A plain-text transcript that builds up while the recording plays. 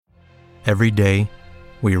Every day,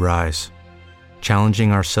 we rise,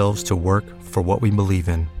 challenging ourselves to work for what we believe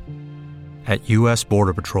in. At U.S.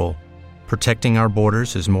 Border Patrol, protecting our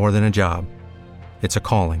borders is more than a job. It's a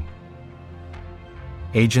calling.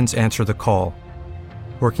 Agents answer the call,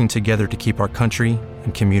 working together to keep our country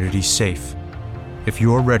and communities safe. If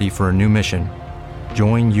you're ready for a new mission,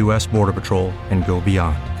 join U.S. Border Patrol and go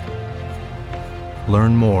beyond.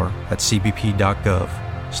 Learn more at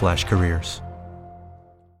cbp.gov/careers.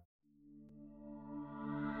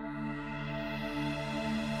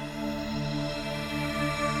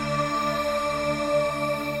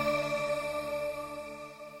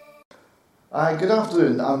 Good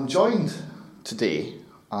afternoon. I'm joined today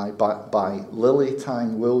by Lily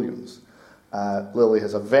Tang Williams. Lily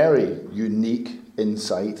has a very unique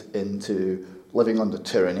insight into living under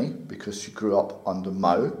tyranny because she grew up under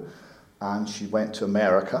Mao and she went to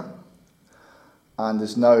America and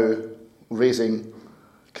is now raising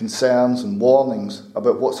concerns and warnings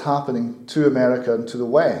about what's happening to America and to the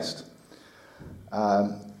West.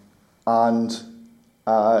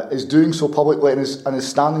 Is doing so publicly and is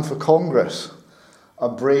standing for Congress, a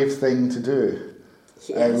brave thing to do.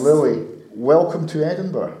 Yes. Lily, welcome to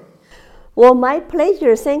Edinburgh. Well, my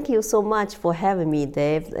pleasure. Thank you so much for having me,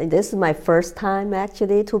 Dave. This is my first time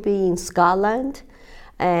actually to be in Scotland,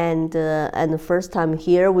 and the first time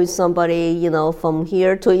here with somebody from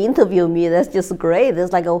here to interview me. That's just great.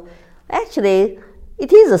 It's like, actually,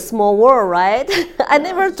 it is a small world, right? I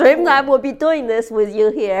never dreamed I would be doing this with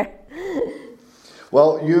you here.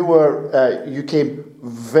 Well, you came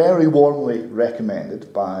very warmly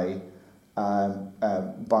recommended by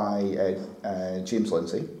James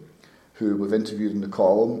Lindsay, who we've interviewed in the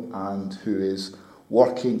column and who is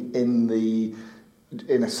working in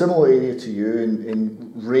a similar area to you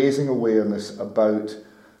in raising awareness about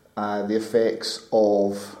the effects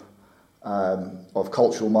of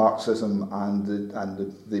cultural Marxism and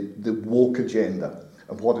the woke agenda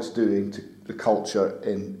and what it's doing to the culture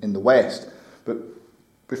in the West. But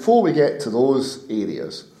before we get to those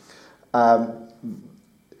areas,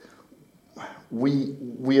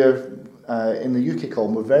 we are in the UK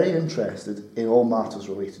column, we're very interested in all matters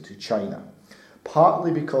related to China,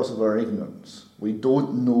 partly because of our ignorance. We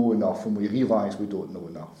don't know enough and we realise we don't know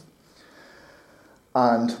enough.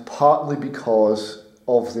 And partly because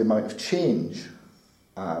of the amount of change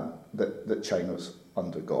that China's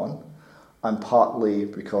undergone, and partly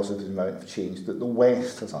because of the amount of change that the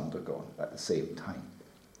West has undergone at the same time.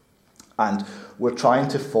 And we're trying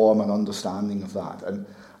to form an understanding of that. And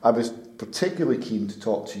I was particularly keen to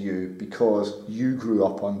talk to you because you grew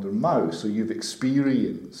up under Mao, so you've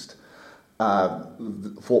experienced what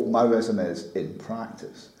Maoism is in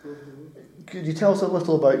practice. Mm-hmm. Could you tell us a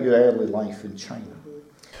little about your early life in China?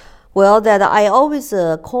 Well, that I always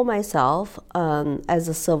call myself as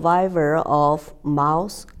a survivor of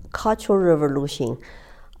Mao's Cultural Revolution.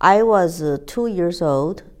 I was 2 years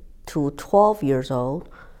old to 12 years old,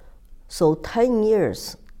 so 10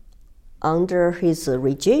 years under his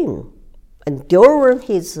regime and during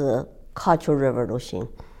his Cultural Revolution.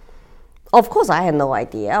 Of course, I had no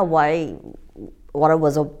idea what it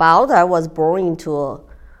was about. I was born into an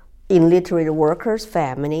illiterate workers'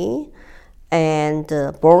 family and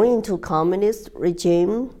born into communist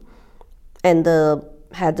regime and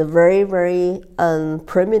had a very, very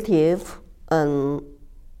primitive,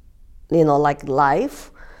 like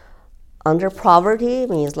life under poverty.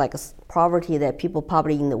 Means like a poverty that people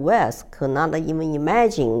probably in the West could not even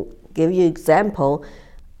imagine. Give you example,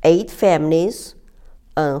 8 families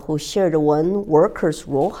who shared one workers'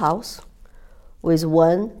 row house with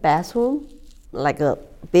one bathroom, like a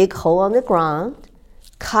big hole on the ground,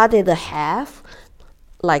 cut it in half,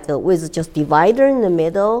 like with just divider in the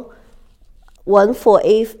middle. One for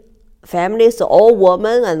 8 families, all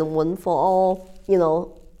women, and one for all,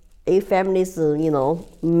 8 families,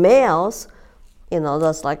 males.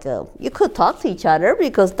 That's like you could talk to each other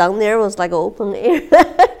because down there was like an open air.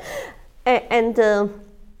 and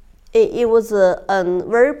it was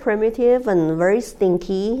very primitive and very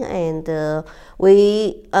stinky, and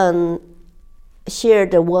we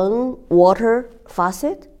shared one water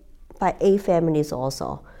faucet by 8 families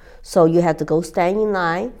also. So you have to go stand in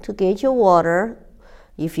line to get your water.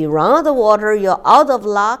 If you run out of water, you're out of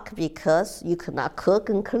luck because you could not cook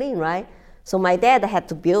and clean, right? So my dad had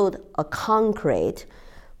to build a concrete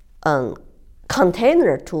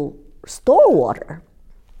container to store water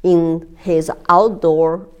in his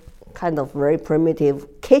outdoor kind of very primitive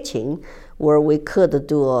kitchen where we could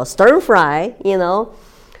do a stir fry,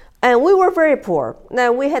 And we were very poor.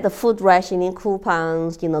 Now we had the food rationing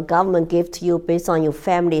coupons, government gave to you based on your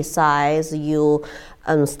family size. You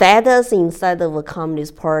status inside of a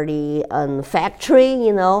Communist Party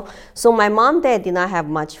factory, So my mom and dad did not have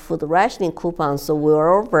much food rationing coupons, so we were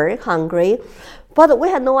all very hungry. But we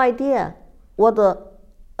had no idea what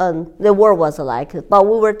the world was like. But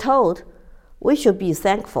we were told we should be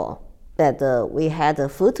thankful that we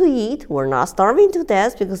had food to eat. We're not starving to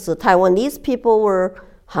death because the Taiwanese people were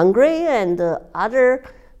hungry and other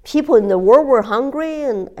people in the world were hungry,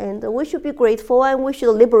 and we should be grateful and we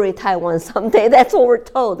should liberate Taiwan someday. That's what we're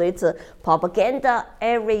told. It's a propaganda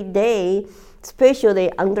every day,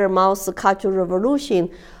 especially under Mao's Cultural Revolution.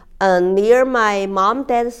 Near my mom and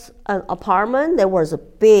dad's apartment, there was a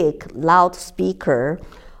big loudspeaker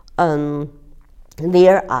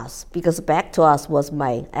near us, because back to us was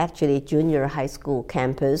my actually junior high school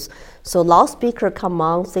campus. So loudspeaker come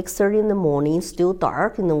on 6:30 in the morning, still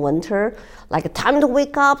dark in the winter, like time to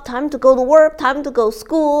wake up, time to go to work, time to go to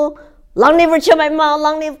school. Long live Chiang Mai-Mao,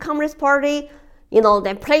 long live Communist Party.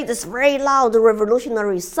 They play this very loud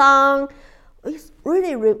revolutionary song. It's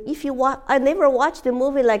really, if you watch, I never watched a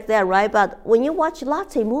movie like that, right? But when you watch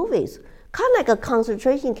lots of movies, kind of like a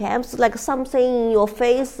concentration camps, like something in your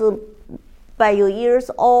face, by your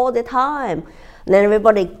ears all the time. And then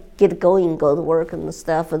everybody get going, go to work and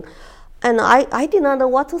stuff. And I did not know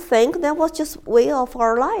what to think. That was just way of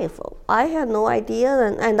our life. I had no idea,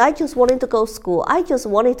 and I just wanted to go to school. I just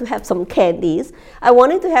wanted to have some candies. I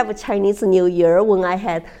wanted to have a Chinese New Year when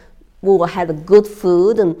we had good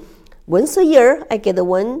food. And once a year, I get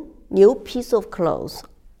one new piece of clothes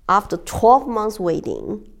after 12 months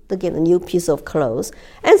waiting to get a new piece of clothes,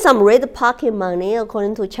 and some red pocket money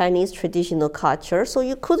according to Chinese traditional culture. So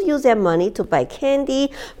you could use that money to buy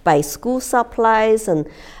candy, buy school supplies, and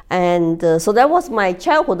so that was my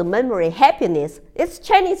childhood memory, happiness. It's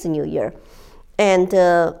Chinese New Year,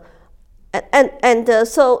 so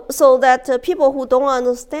that people who don't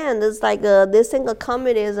understand, it's like they think of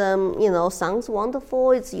communism, sounds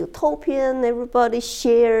wonderful. It's utopian. Everybody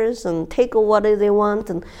shares and take what they want,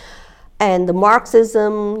 and the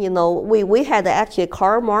Marxism, we had actually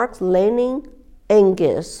Karl Marx, Lenin,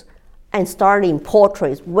 Engels, and starting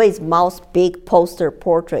portraits with Mao's big poster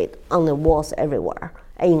portrait on the walls everywhere,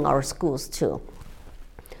 in our schools too.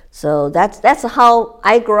 So that's how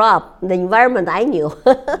I grew up, the environment I knew.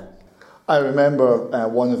 I remember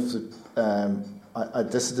one of a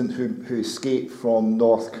dissident who escaped from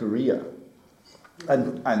North Korea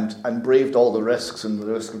and braved all the risks and the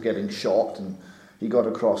risk of getting shot, and he got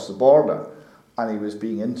across the border and he was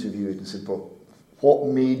being interviewed and said, well, what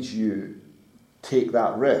made you take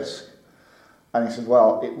that risk? And he said,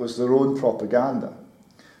 well, it was their own propaganda,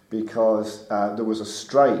 because there was a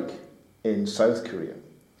strike in South Korea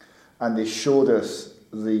and they showed us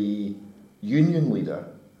the union leader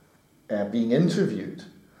being interviewed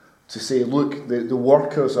to say, look, the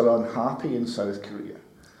workers are unhappy in South Korea.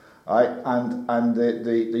 Right? And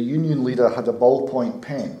the union leader had a ballpoint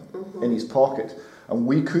pen in his pocket, and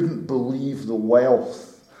we couldn't believe the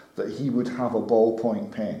wealth that he would have a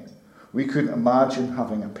ballpoint pen. We couldn't imagine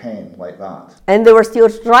having a pen like that. And they were still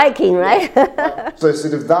striking, right? So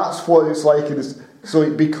sort of that's what it's like. So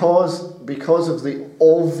because of the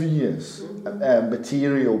obvious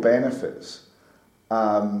material benefits,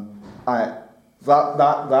 that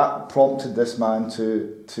prompted this man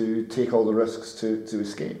to take all the risks to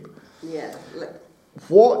escape. Yeah.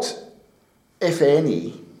 What, if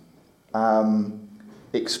any,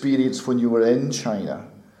 experience when you were in China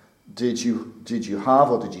did you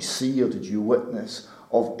have, or did you see, or did you witness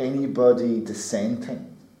of anybody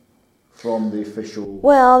dissenting from the official?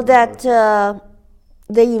 Well, the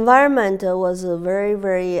environment was very,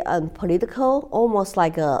 very political, almost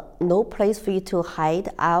like no place for you to hide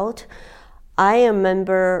out. I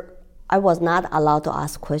remember I was not allowed to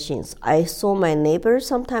ask questions. I saw my neighbors,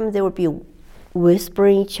 sometimes they would be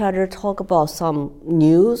whispering each other, talk about some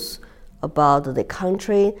news about the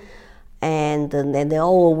country, and then they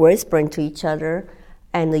all were whispering to each other,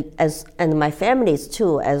 and my families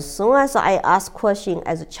too. As soon as I ask question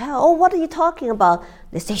as a child, oh, what are you talking about?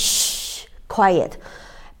 They say, shh, quiet.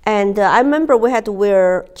 And I remember we had to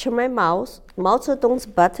wear Chiang Mao Zedong's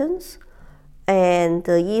buttons, and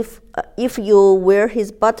if you wear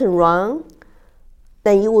his button wrong,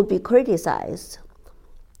 then you would be criticized.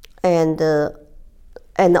 And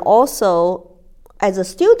also, as a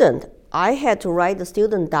student, I had to write the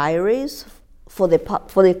student diaries for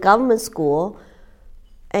the government school,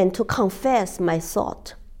 and to confess my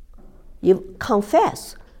thought. You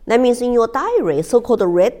confess. That means in your diary, so-called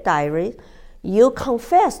red diary, you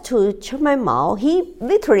confess to Chiang Mai-Mao. He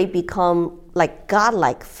literally become like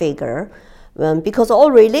godlike figure, because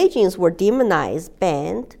all religions were demonized,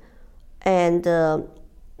 banned, and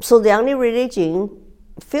so the only religion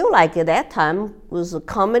feel like at that time was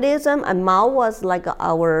communism, and Mao was like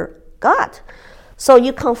our God. So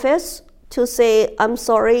you confess to say, I'm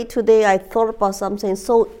sorry, today I thought about something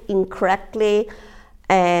so incorrectly,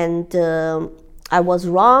 and I was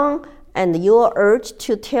wrong, and you are urged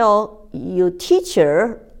to tell your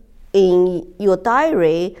teacher in your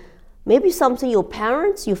diary maybe something your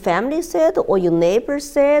parents, your family said, or your neighbor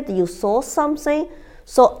said, you saw something.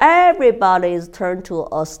 So everybody is turned to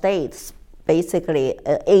a state, basically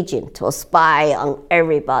an agent or spy on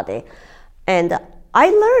everybody. And I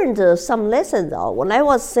learned some lessons though. When I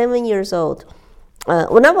was 7 years old,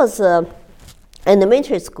 when I was in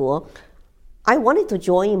elementary school, I wanted to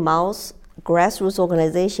join Mao's grassroots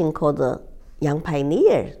organization called the Young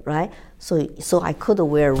Pioneers, right? So I could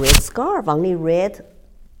wear a red scarf. Only red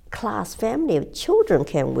class family of children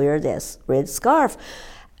can wear this red scarf.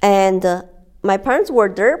 And my parents were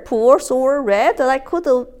dirt poor, so were red, and I could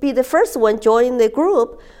be the first one joining the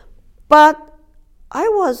group. But I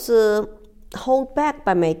was held back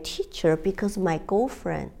by my teacher because my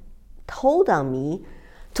girlfriend told on me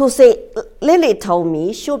to say, Lily told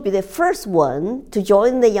me she'll be the first one to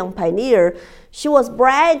join the Young Pioneer. She was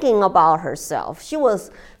bragging about herself.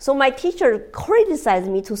 So my teacher criticized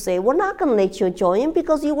me to say, we're not going to let you join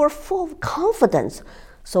because you were full of confidence.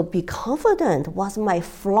 So be confident was my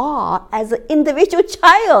flaw as an individual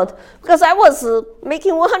child, because I was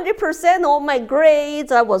making 100% all my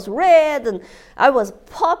grades. I was red, and I was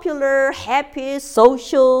popular, happy,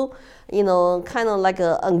 social, kind of like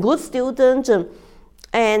a good student.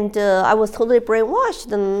 And I was totally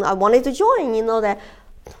brainwashed, and I wanted to join, that.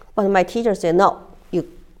 But my teacher said, no,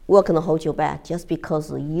 we're going to hold you back just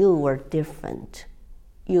because you were different.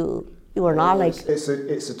 You were not like...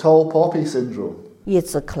 It's a tall poppy syndrome.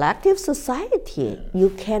 It's a collective society.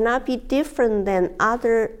 You cannot be different than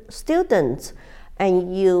other students,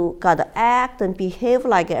 and you got to act and behave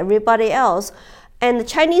like everybody else. And the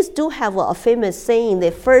Chinese do have a famous saying,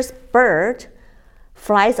 the first bird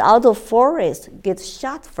flies out of forest, gets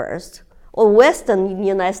shot first. Or Western in the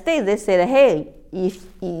United States, they say, hey,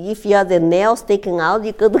 if you have the nail sticking out,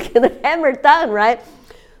 you could get a hammer down, right?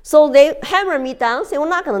 So they hammer me down, say, we're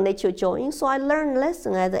not going to let you join. So I learned a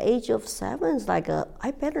lesson at the age of 7. It's like,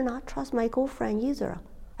 I better not trust my girlfriend either.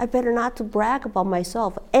 I better not to brag about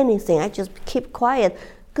myself, anything. I just keep quiet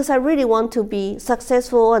because I really want to be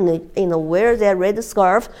successful and wear that red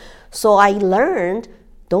scarf. So I learned,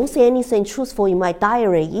 don't say anything truthful in my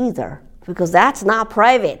diary either, because that's not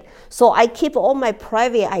private. So I keep all my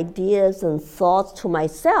private ideas and thoughts to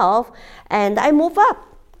myself, and I move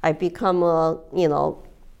up. I become a,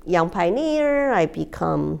 Young Pioneer. I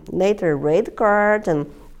become later Red Guard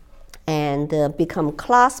and become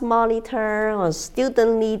class monitor or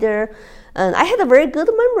student leader. And I had a very good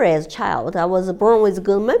memory as a child. I was born with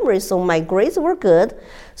good memory, so my grades were good.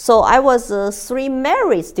 So I was 3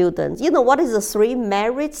 merit students. You know what is 3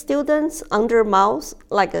 merit students under Mao's,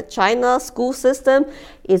 like a China school system?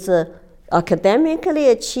 It's academically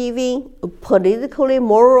achieving, politically,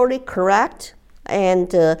 morally correct,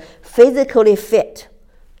 and physically fit.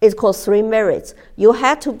 It's called 3 merits. You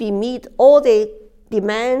have to meet all the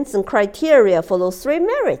demands and criteria for those 3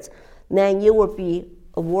 merits. Then you will be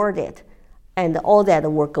awarded. And all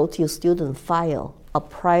that will go to your student file, a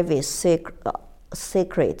private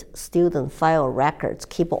secret student file records.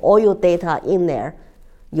 Keep all your data in there.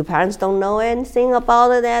 Your parents don't know anything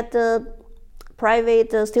about that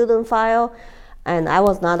private student file, and I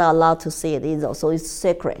was not allowed to see it either, so it's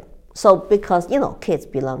secret. So because, kids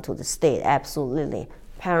belong to the state, absolutely.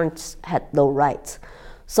 Parents had no rights.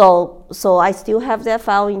 So I still have that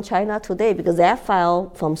file in China today, because that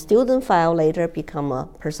file from student file later become a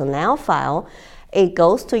personnel file. It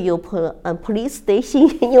goes to your police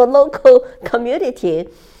station in your local community.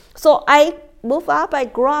 So I moved up, I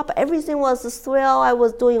grew up, everything was swell. I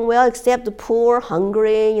was doing well, except the poor,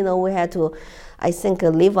 hungry. We had to, I think,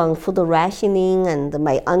 live on food rationing. And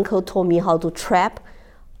my uncle told me how to trap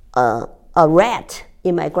a rat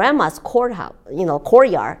in my grandma's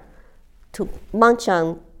courtyard to munch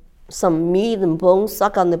on some meat and bones,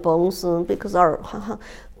 suck on the bones, because our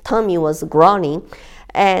tummy was growling.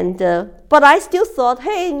 And but I still thought,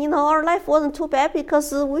 hey, our life wasn't too bad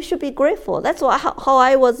because we should be grateful. That's how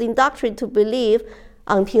I was indoctrinated to believe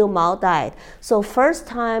until Mao died. So first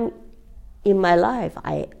time in my life,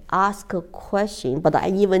 I asked a question, but I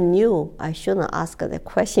even knew I shouldn't ask the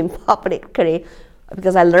question publicly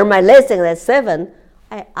because I learned my lesson at 7.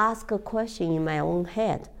 I asked a question in my own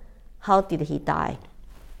head. How did he die?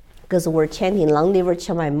 Because we're chanting Long live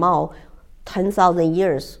Chiang Mao, 10,000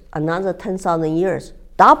 years, another 10,000 years,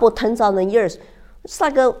 double 10,000 years. It's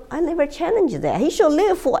like I never challenged that. He should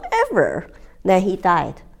live forever. Then he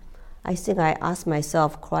died. I think I asked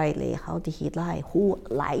myself quietly, how did he lie? Who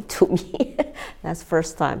lied to me? That's the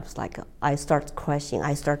first time. It's like I start questioning.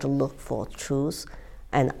 I start to look for truth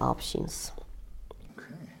and options.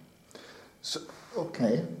 So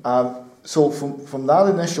from that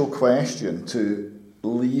initial question to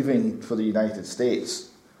leaving for the United States,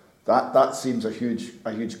 that seems a huge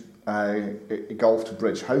gulf to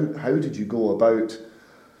bridge. How did you go about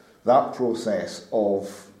that process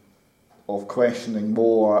of questioning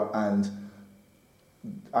more and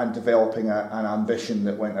developing an ambition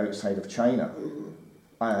that went outside of China?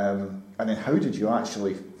 And then how did you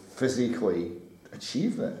actually physically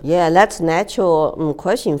achieve that? Yeah, that's a natural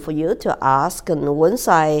question for you to ask. And once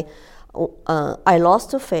I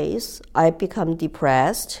lost the faith, I become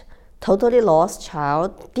depressed, totally lost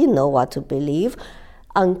child, didn't know what to believe,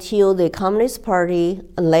 until the Communist Party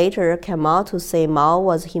later came out to say Mao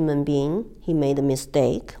was a human being. He made a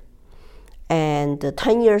mistake. And the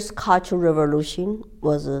 10 years Cultural Revolution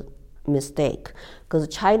was a mistake because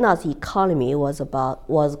China's economy was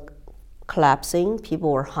collapsing.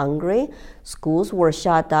 People were hungry. Schools were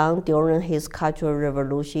shut down during his Cultural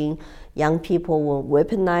Revolution. Young people were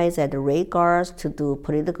weaponized at the raid guards to do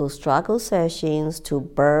political struggle sessions, to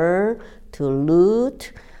burn, to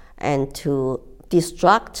loot, and to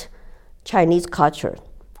destruct Chinese culture,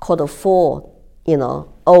 called the four,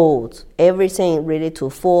 old, everything related to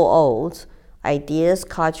four olds. Ideas,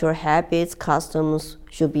 culture, habits, customs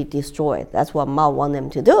should be destroyed. That's what Mao wanted them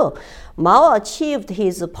to do. Mao achieved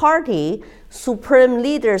his party supreme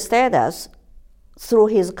leader status through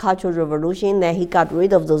his Cultural Revolution. Then he got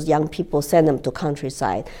rid of those young people, sent them to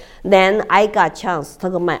countryside. Then I got chance.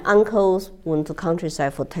 My uncles went to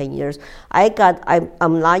countryside for 10 years. I'm a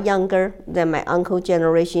lot younger than my uncle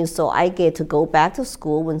generation, so I get to go back to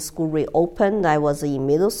school when school reopened. I was in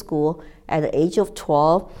middle school at the age of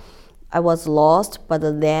 12. I was lost, but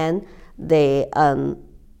then the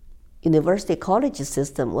university college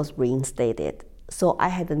system was reinstated. So I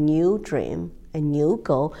had a new dream, a new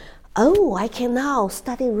goal. Oh, I can now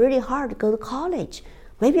study really hard to go to college.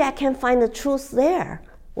 Maybe I can find the truth there.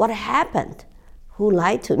 What happened? Who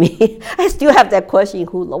lied to me? I still have that question,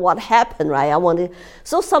 what happened, right? I wanted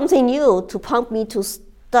something new to pump me to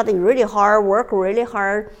study really hard, work really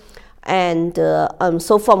hard. And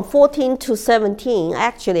so from 14 to 17,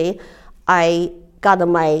 actually, I got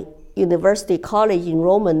my university college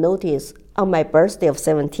enrollment notice on my birthday of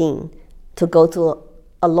 17 to go to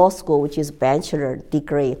a law school, which is bachelor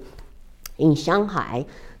degree in Shanghai.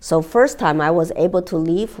 So first time I was able to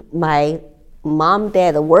leave my mom,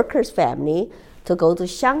 dad, workers' family to go to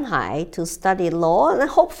Shanghai to study law and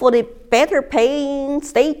hopefully better paying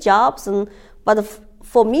state jobs. But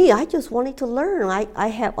for me, I just wanted to learn.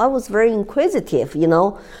 I was very inquisitive,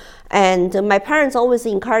 And my parents always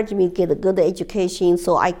encouraged me to get a good education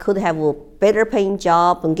so I could have a better paying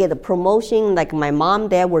job and get a promotion. Like my mom,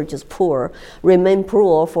 dad were just poor, remain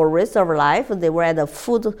poor for the rest of their life. They were at the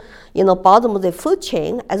bottom of the food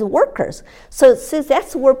chain as workers. So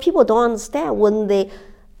that's where people don't understand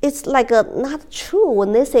it's like not true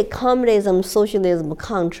when they say communism, socialism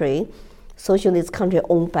country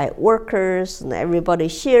owned by workers, and everybody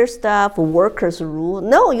shares stuff, workers rule.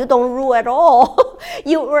 No, you don't rule at all.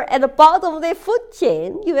 You were at the bottom of the food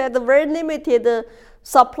chain. You had very limited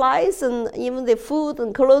supplies and even the food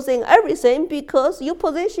and clothing, everything, because your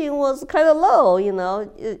position was kind of low,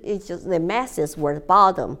 It's just the masses were the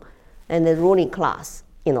bottom and the ruling class,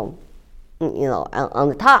 on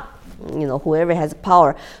the top, whoever has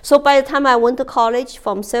power. So by the time I went to college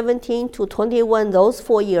from 17 to 21, those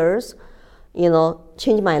 4 years,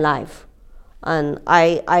 changed my life. And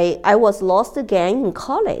I was lost again in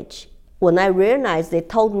college when I realized they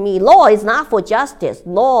told me law is not for justice.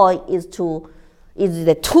 Law is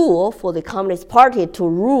the tool for the Communist Party to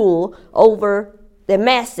rule over the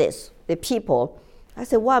masses, the people. I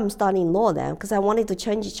said, I'm studying law then? Because I wanted to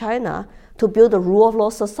change China to build a rule of law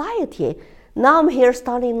society. Now I'm here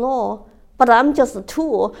studying law, but I'm just a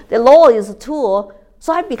tool. The law is a tool.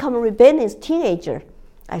 So I become a rebellious teenager.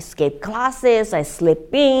 I skipped classes, I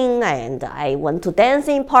slept in, and I went to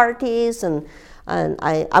dancing parties, and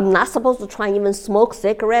I'm not supposed to try even smoke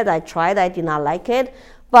cigarette. I tried, I did not like it,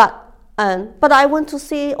 but I went to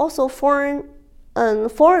see also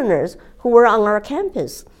foreigners who were on our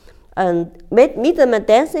campus, and meet them at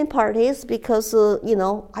dancing parties because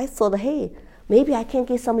I thought, hey, maybe I can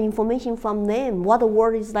get some information from them what the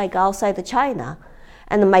world is like outside of China,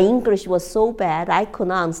 and my English was so bad I could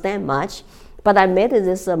not understand much. But I met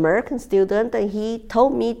this American student, and he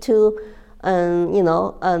told me to,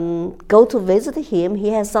 go to visit him. He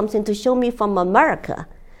has something to show me from America.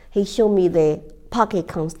 He showed me the pocket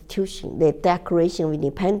constitution, the Declaration of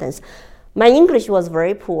Independence. My English was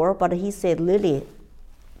very poor, but he said, Lily,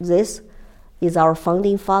 this is our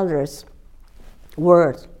founding fathers'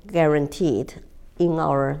 word guaranteed in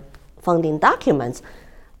our founding documents.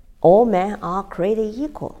 All men are created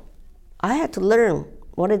equal. I had to learn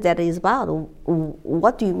what that is about.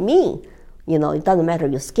 What do you mean? You know, it doesn't matter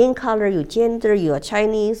your skin color, your gender, you are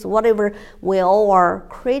Chinese, whatever. We all are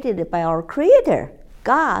created by our Creator,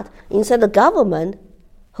 God, instead of government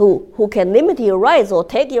who can limit your rights or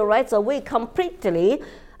take your rights away completely.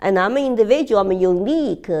 And I'm an individual, I'm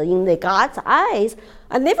unique in the God's eyes.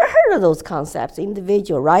 I never heard of those concepts,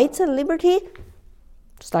 individual rights and liberty.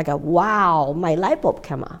 It's like wow, my light bulb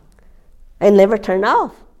came on. It never turned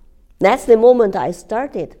off. That's the moment I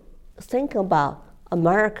started thinking about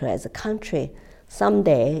America as a country.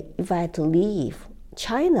 Someday, if I had to leave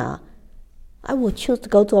China, I would choose to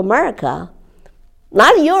go to America.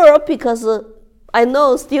 Not Europe, because I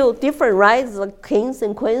know still different rights, like kings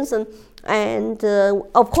and queens. And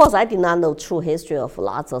of course, I did not know true history of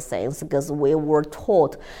lots of things because we were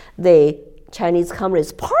taught the Chinese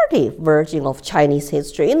Communist Party version of Chinese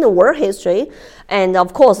history in the world history. And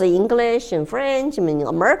of course, the English and French, I mean,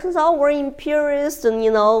 Americans all were imperialists and,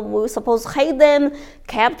 you know, we were supposed to hate them.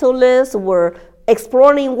 Capitalists were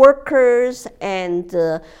exploiting workers and,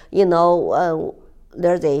 you know,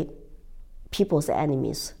 they're the people's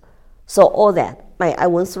enemies. So all that, I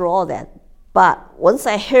went through all that. But once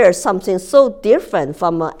I heard something so different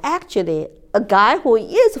from actually a guy who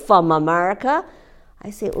is from America, I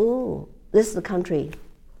say, ooh, this is the country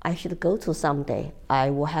I should go to someday. I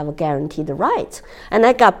will have a guaranteed rights. And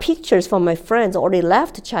I got pictures from my friends already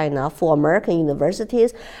left China for American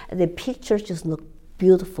universities. And the pictures just look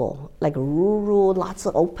beautiful, like rural, lots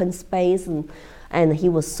of open space. And he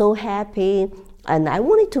was so happy. And I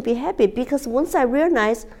wanted to be happy because once I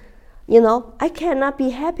realized, you know, I cannot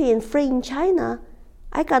be happy and free in China.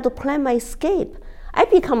 I got to plan my escape. I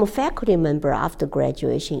became a faculty member after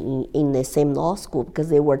graduation in the same law school because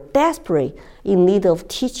they were desperate in need of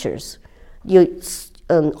teachers.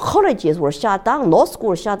 Colleges were shut down, law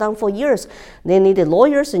school was shut down for years. They needed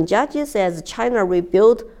lawyers and judges as China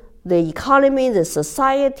rebuilt the economy, the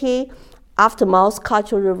society, aftermath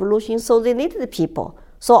Cultural Revolution, so they needed people.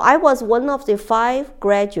 So I was one of the 5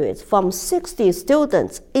 graduates from 60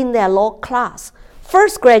 students in their law class,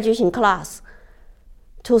 first graduation class,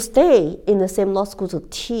 to stay in the same law school to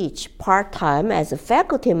teach part-time as a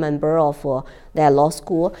faculty member of their law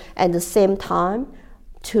school, at the same time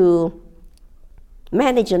to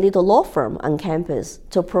manage a little law firm on campus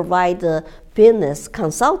to provide business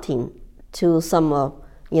consulting to some,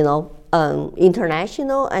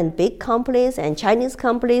 international and big companies and Chinese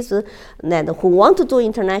companies who want to do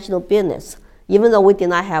international business. Even though we did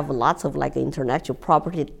not have lots of intellectual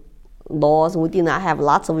property laws, we did not have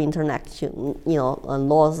lots of international,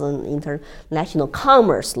 laws and international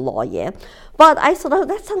commerce law yet. But I thought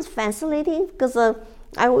that sounds fascinating because I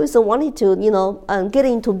always wanted to, get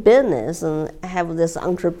into business and have this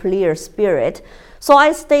entrepreneur spirit. So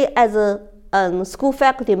I stayed as a school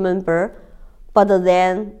faculty member, but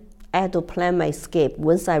then I had to plan my escape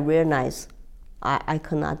once I realized I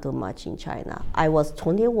could not do much in China. I was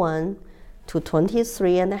 21 to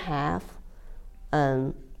 23 and a half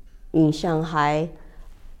in Shanghai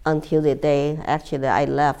until the day actually I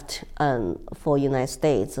left for United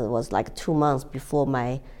States. It was 2 months before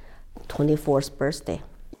my 24th birthday.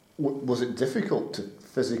 Was it difficult to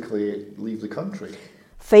physically leave the country?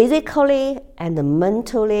 Physically and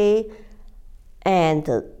mentally, and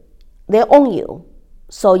they own you.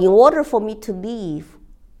 So in order for me to leave,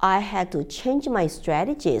 I had to change my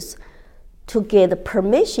strategies to get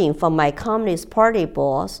permission from my Communist Party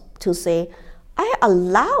boss to say, I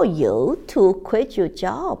allow you to quit your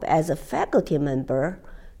job as a faculty member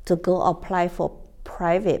to go apply for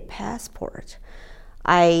private passport.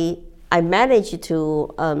 I managed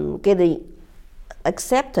to get the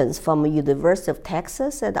acceptance from the University of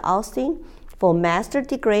Texas at Austin for a master's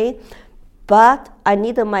degree, but I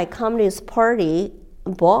needed my Communist Party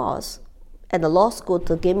boss at the law school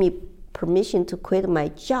to give me permission to quit my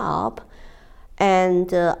job.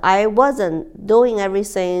 And I wasn't doing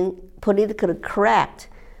everything politically correct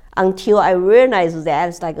until I realized that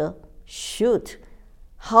it's shoot,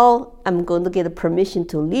 how I'm going to get permission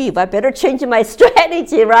to leave? I better change my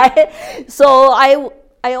strategy, right? So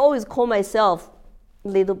I always call myself a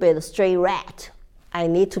little bit a straight rat. I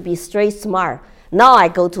need to be straight smart. Now I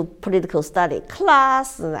go to political study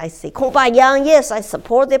class and I say, Kumbaya, yes, I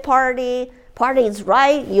support the party. Party is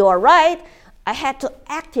right, you are right. I had to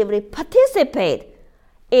actively participate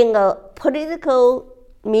in a political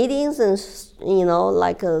meetings and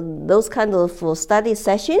those kind of study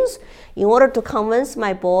sessions in order to convince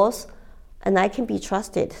my boss, and I can be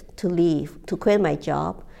trusted to leave, to quit my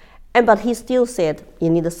job. But he still said, you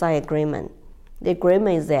need to sign agreement. The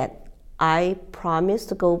agreement is that I promise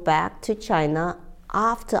to go back to China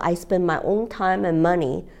after I spend my own time and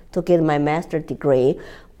money to get my master's degree,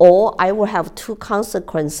 or I will have two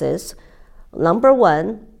consequences. Number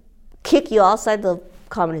one, kick you outside the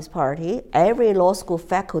Communist Party. Every law school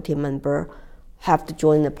faculty member have to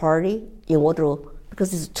join the party in order to,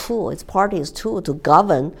 because its party is tool to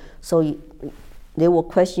govern, so they will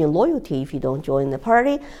question your loyalty if you don't join the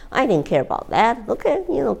party. I didn't care about that. Okay,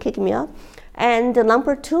 kick me out. And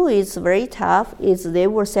number two is very tough, is they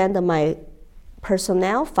will send my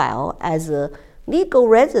personnel file as a legal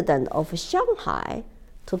resident of Shanghai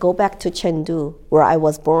to go back to Chengdu, where I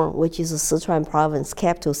was born, which is Sichuan province,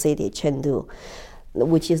 capital city, Chengdu,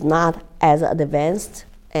 which is not as advanced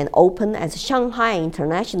and open as Shanghai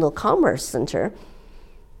International Commerce Center.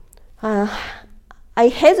 I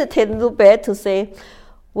hesitate a little bit to say,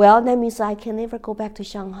 well, that means I can never go back to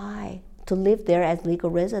Shanghai to live there as legal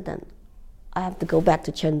resident. I have to go back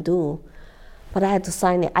to Chengdu. But I had to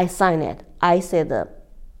sign it. I signed it. I said,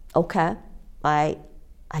 okay, I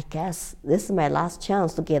guess this is my last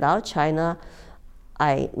chance to get out of China.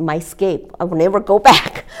 My escape. I will never go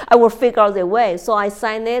back. I will figure out the way. So I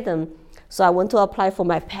signed it, and so I went to apply for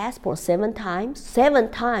my passport 7 times. 7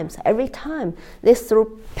 times. Every time they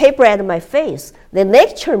threw paper at my face. They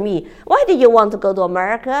lecture me. Why do you want to go to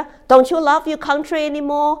America? Don't you love your country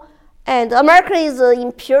anymore? And America is an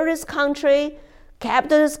imperialist country,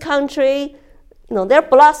 capitalist country. They're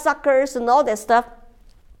bloodsuckers and all that stuff.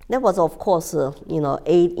 That was, of course, still in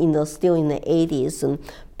the 80s,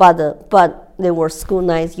 but they were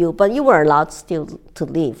scrutinized you, but you were allowed still to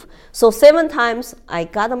leave. So 7 times I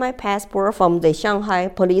got my passport from the Shanghai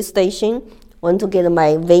police station, went to get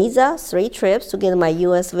my visa, 3 trips to get my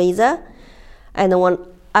U.S. visa, and when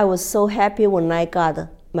I was so happy when I got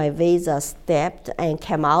my visa stamped and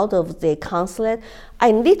came out of the consulate,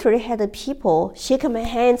 I literally had people shake my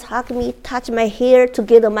hands, hug me, touch my hair to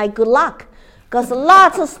get my good luck. Because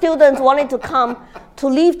lots of students wanted to come to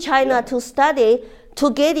leave China to study, to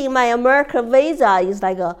getting my American visa is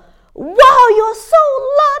like, wow, you're so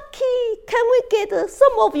lucky. Can we get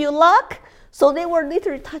some of your luck? So they were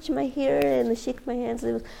literally touch my hair and shake my hands.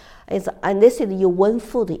 And they said, your 1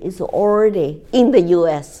 foot is already in the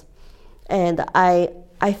U.S. And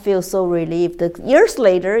I feel so relieved that years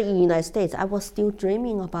later in the United States, I was still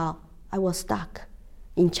dreaming about, I was stuck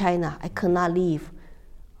in China. I could not leave.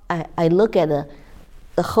 I look at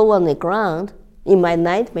the hole on the ground in my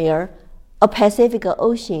nightmare, a Pacific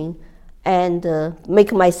Ocean, and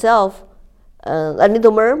make myself a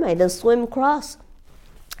little mermaid and swim across.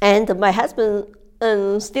 And my husband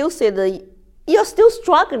still said, you're still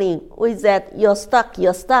struggling with that, you're stuck.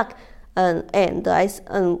 And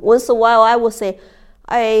once in a while I would say,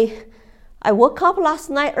 I woke up last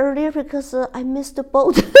night earlier because I missed the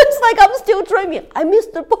boat. It's like I'm still dreaming. I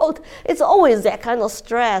missed the boat. It's always that kind of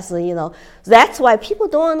stress, That's why people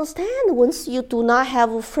don't understand. Once you do not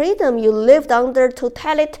have freedom, you lived under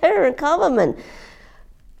totalitarian government,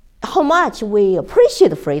 how much we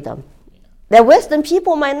appreciate freedom. The Western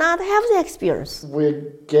people might not have the experience. We're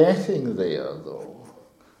getting there, though.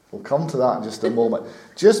 We'll come to that in just a moment.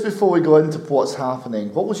 Just before we go into what's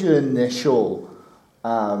happening, what was your initial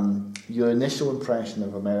impression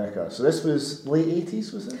of America? So this was late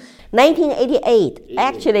 80s, was it? 1988.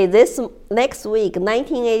 Actually, this next week,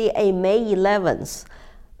 1988, May 11th,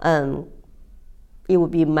 it will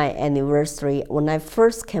be my anniversary. When I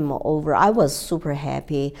first came over, I was super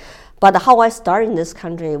happy. But how I started in this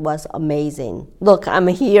country was amazing. Look, I'm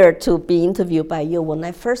here to be interviewed by you. When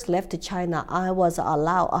I first left China, I was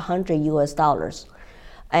allowed $100 US.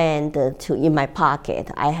 And in my pocket,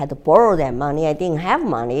 I had to borrow that money. I didn't have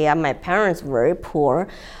money. My parents were very poor,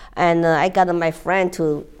 and I got my friend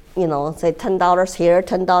to, say $10 here,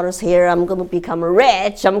 $10 here. I'm going to become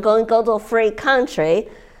rich. I'm going to go to a free country.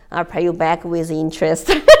 I'll pay you back with interest.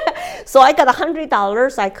 So I got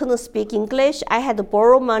 $100. I couldn't speak English. I had to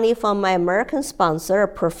borrow money from my American sponsor, a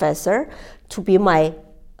professor, to be my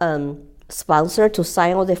sponsor to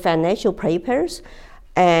sign all the financial papers,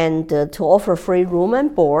 and to offer free room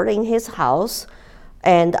and board in his house.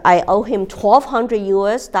 And I owe him $1,200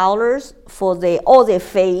 US for all the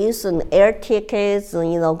fees and air tickets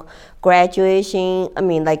and, graduation,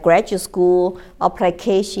 graduate school,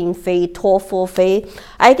 application fee, TOEFL fee.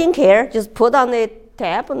 I didn't care, just put on the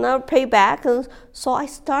tab and I'll pay back. And so I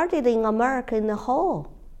started in America in the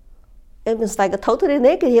hole. it was like a totally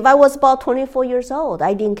negative. I was about 24 years old.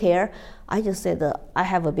 I didn't care. I just said, I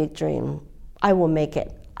have a big dream. I will make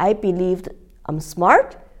it. I believed I'm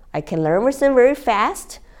smart. I can learn everything very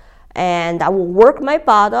fast. And I will work my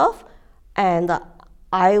butt off. And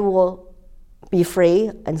I will be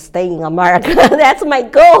free and stay in America. That's my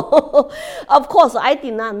goal. Of course, I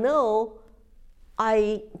did not know.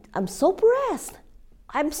 I'm so blessed.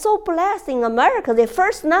 I'm so blessed in America. The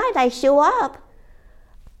first night I show up,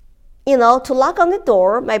 to knock on the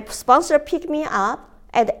door, my sponsor picked me up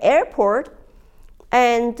at the airport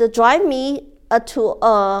and drive me to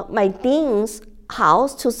my dean's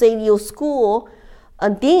house to say your school.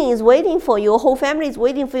 Dean is waiting for you. Whole family is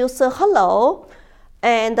waiting for you. Say hello.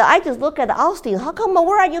 And I just look at Austin. How come,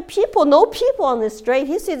 where are you people? No people on the street.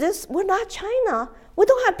 He said, we're not China. We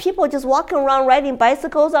don't have people just walking around riding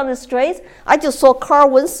bicycles on the streets. I just saw a car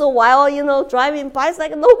once in a while, driving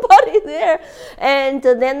bicycle, nobody there. And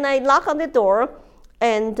then I knock on the door,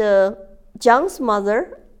 and John's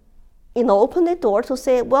mother, opened the door to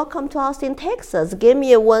say, welcome to Austin, Texas. Give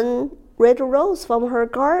me one red rose from her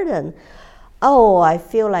garden. Oh, I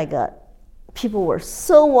feel like people were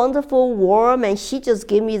so wonderful, warm, and she just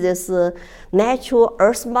gave me this natural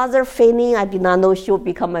earth mother feeling. I did not know she would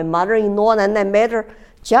become my mother-in-law, and I met her,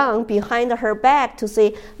 John, behind her back to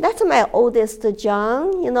say, that's my oldest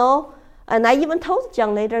John, And I even told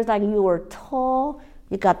John later, like, you were tall,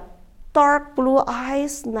 you got dark blue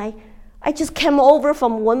eyes, and I just came over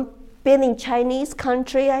from one been in Chinese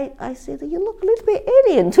country. I said, you look a little bit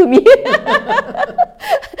alien to me.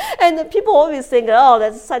 And people always think, oh,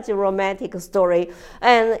 that's such a romantic story.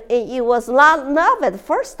 And it was not love at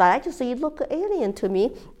first sight. I just said, you look alien to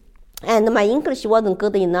me. And my English wasn't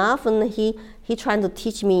good enough. And he tried to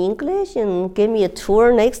teach me English and gave me a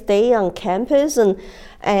tour next day on campus.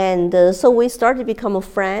 And so we started to become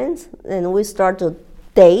friends, and we started to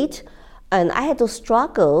date. And I had to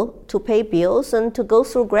struggle to pay bills and to go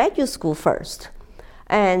through graduate school first.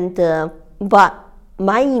 And but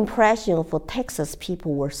my impression for Texas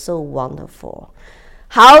people were so wonderful.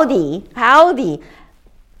 Howdy.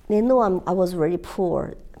 They know I was really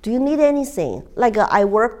poor. Do you need anything? Like I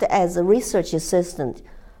worked as a research assistant.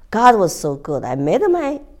 God was so good. I met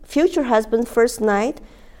my future husband first night,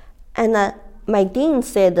 and my dean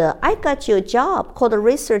said, I got you a job called a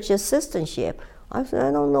research assistantship. I said,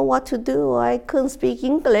 I don't know what to do. I couldn't speak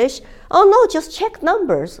English. Oh, no, just check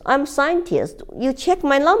numbers. I'm a scientist. You check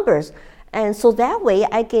my numbers. And so that way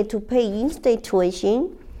I get to pay in-state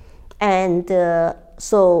tuition. And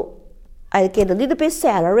so I get a little bit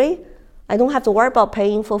salary. I don't have to worry about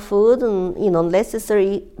paying for food and,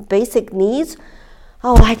 necessary basic needs.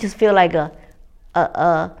 Oh, I just feel like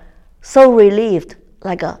so relieved.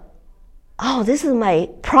 Like, oh, this is my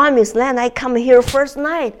promised land. I come here first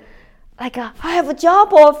night. Like, I have a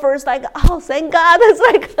job offers, like, oh, thank God. It's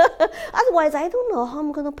like, otherwise, I don't know how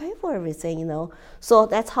I'm going to pay for everything, So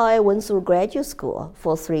that's how I went through graduate school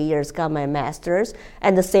for 3 years, got my master's,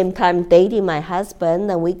 and at the same time dating my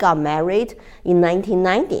husband, and we got married in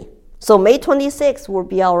 1990. So May 26th will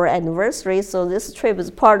be our anniversary, so this trip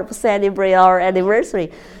is part of celebrate our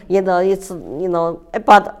anniversary.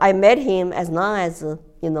 But I met him as long as,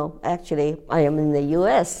 actually I am in the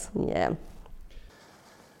U.S., yeah.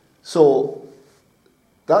 So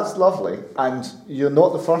that's lovely, and you're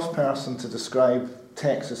not the first person to describe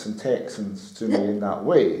Texas and Texans to me in that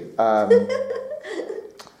way.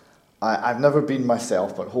 I've never been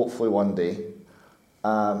myself, but hopefully one day.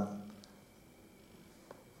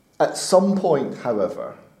 At some point,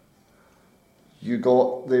 however, you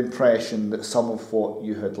got the impression that some of what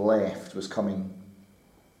you had left was coming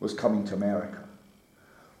to America.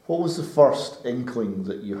 What was the first inkling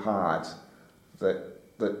that you had that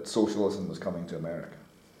socialism was coming to America?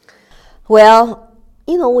 Well,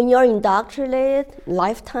 when you're indoctrinated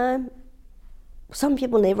lifetime, some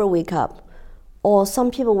people never wake up, or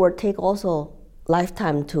some people will take also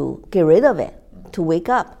lifetime to get rid of it, to wake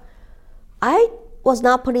up. I was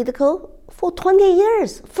not political for 20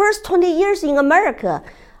 years. First 20 years in America,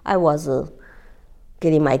 I was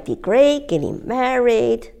getting my degree, getting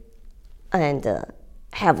married, and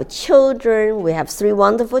have children. We have 3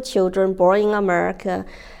 wonderful children born in America,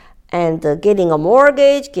 and getting a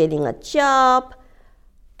mortgage, getting a job,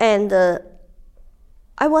 and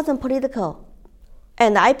I wasn't political.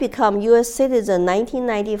 And I became U.S. citizen in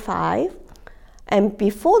 1995, and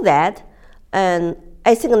before that, and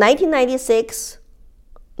I think in 1996,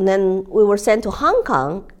 then we were sent to Hong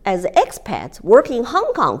Kong as expats, working in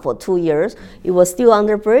Hong Kong for 2 years. It was still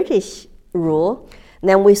under British rule.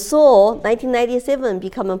 Then we saw 1997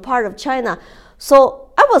 becoming part of China. So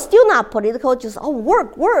I was still not political, just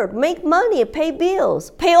work, make money, pay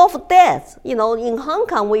bills, pay off debts. In Hong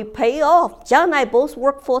Kong, we pay off. John and I both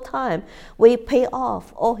work full-time. We pay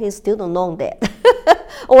off all his student loan debt.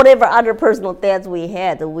 Or whatever other personal debts we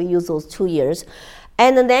had. We used those 2 years.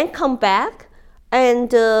 And then come back,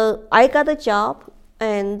 and I got a job,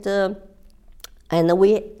 and we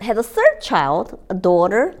had a third child, a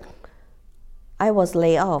daughter. I was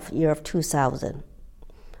laid off year of 2000.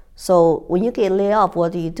 So when you get laid off,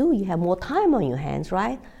 what do? You have more time on your hands,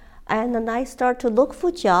 right? And then I start to look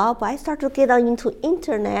for job. I start to get into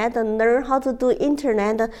internet and learn how to do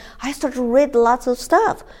internet. I start to read lots of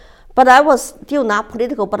stuff. But I was still not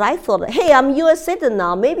political, but I thought, hey, I'm U.S. citizen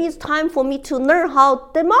now. Maybe it's time for me to learn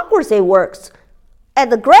how democracy works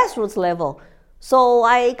at the grassroots level. So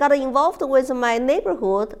I got involved with my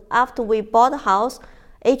neighborhood after we bought a house,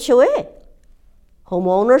 HOA,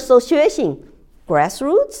 homeowner association.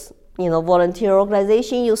 Grassroots, volunteer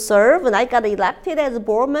organization you serve, and I got elected as a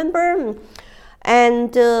board member,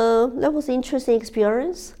 and that was an interesting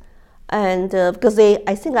experience. And because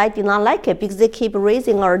I think I did not like it because they keep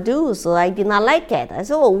raising our dues, so I did not like it. I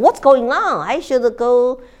said, well, what's going on? I should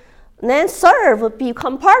go and then serve,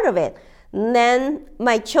 become part of it. And then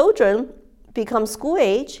my children become school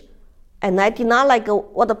age, and I did not like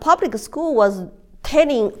what the public school was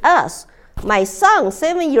telling us. My son,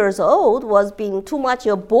 7 years old, was being too much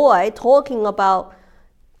a boy, talking about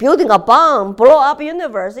building a bomb, blow up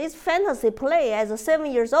universe. It's fantasy play as a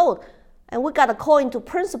 7 years old. And we got a call into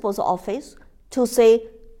principal's office to say,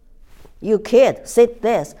 you kid, sit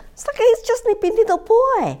this. It's like, he's just a little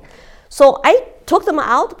boy. So I took them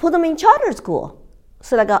out, put them in charter school.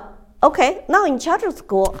 So I go, okay, now in charter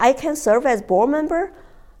school, I can serve as board member.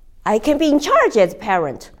 I can be in charge as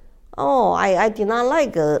parent. Oh, I did not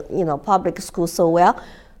like public school so well.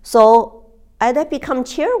 So I then become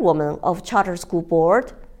chairwoman of charter school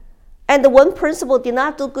board. And the one principal did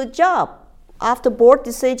not do a good job. After board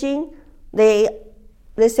decision, they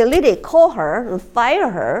said, Lily, call her and fire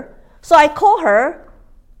her. So I call her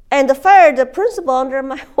and fired the principal under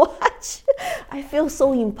my watch. I feel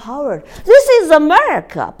so empowered. This is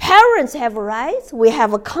America. Parents have rights. We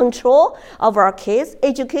have a control of our kids'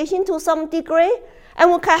 education to some degree. And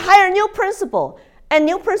we can hire a new principal. And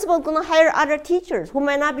new principal is going to hire other teachers who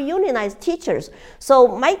might not be unionized teachers. So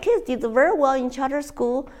my kids did very well in charter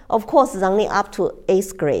school. Of course, it's only up to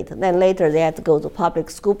 8th grade. Then later they had to go to public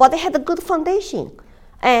school. But they had a good foundation.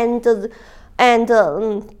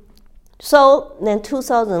 So then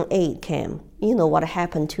 2008 came. You know what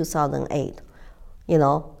happened in 2008.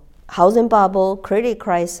 Housing bubble, credit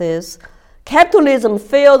crisis, capitalism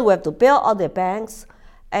failed. We have to bail out the banks.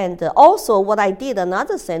 And also what I did,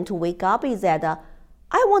 another thing to wake up is that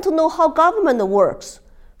I want to know how government works.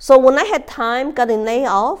 So when I had time, got laid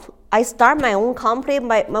off, I started my own company.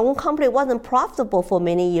 My own company wasn't profitable for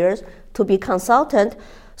many years to be consultant.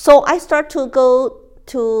 So I started to go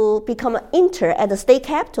to become an intern at the state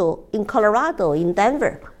capitol in Colorado, in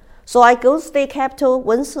Denver. So I go to state capitol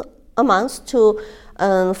once a month to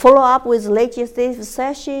follow up with legislative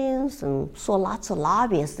sessions and saw lots of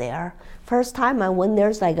lobbyists there. First time I went there,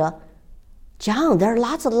 it's like, John, there are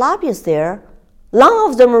lots of lobbyists there. None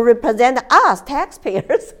of them represent us,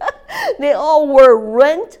 taxpayers. They all were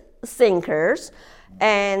rent sinkers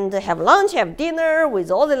and have lunch, have dinner with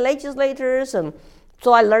all the legislators. And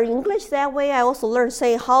so I learned English that way. I also learned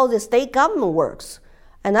how the state government works.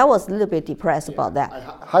 And I was a little bit depressed about that.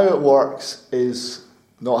 How it works is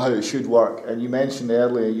not how it should work. And you mentioned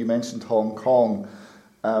earlier, Hong Kong.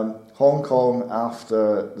 Hong Kong,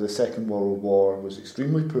 after the Second World War, was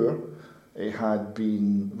extremely poor. It had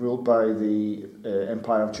been ruled by the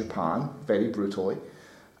Empire of Japan, very brutally,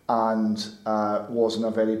 and was in a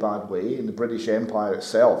very bad way. And the British Empire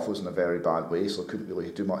itself was in a very bad way, so it couldn't really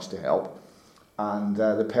do much to help. And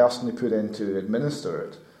the person they put in to administer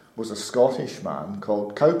it was a Scottish man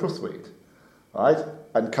called Cowperthwaite, right?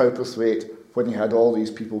 And Cowperthwaite, when he had all these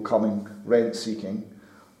people coming rent-seeking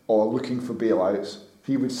or looking for bailouts,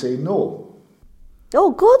 he would say no. Oh,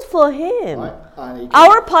 good for him. Right.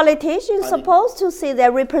 Our politicians supposed to say they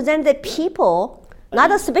represent the people,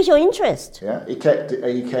 not a special interest. Yeah, he kept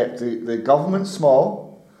the government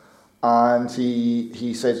small, and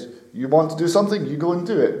he said, you want to do something, you go and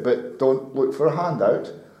do it, but don't look for a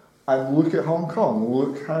handout, and look at Hong Kong,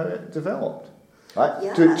 look how it developed. Right?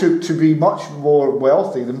 Yeah. To be much more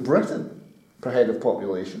wealthy than Britain per head of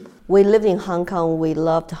population. We lived in Hong Kong, we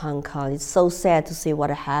loved Hong Kong. It's so sad to see what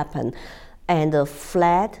happened. And the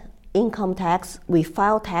flat income tax, we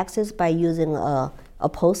file taxes by using a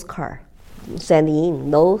postcard, sending in,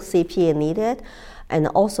 no CPA needed, and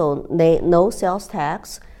also no sales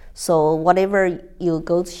tax. So whatever you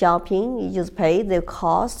go shopping, you just pay the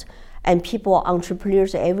cost. And people are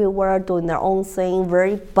entrepreneurs everywhere doing their own thing,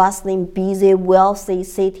 very bustling, busy, wealthy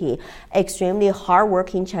city, extremely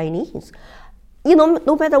hardworking Chinese. You know,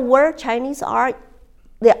 no matter where Chinese are,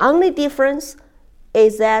 the only difference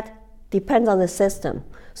is that depends on the system.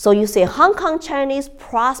 So you say Hong Kong Chinese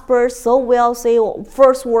prosper, so wealthy,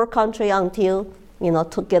 first world country until, you know,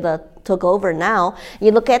 took over now.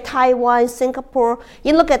 You look at Taiwan, Singapore,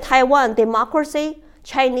 you look at Taiwan, democracy,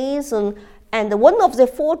 Chinese, and one of the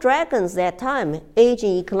four dragons that time,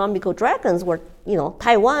 aging economical dragons, were, you know,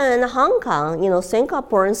 Taiwan, Hong Kong, you know,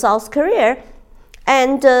 Singapore and South Korea.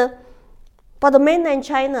 And but the mainland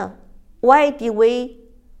China, why did we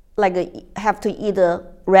have to eat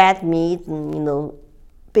red meat? And, you know,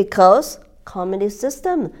 because communist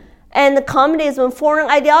system and the communism, foreign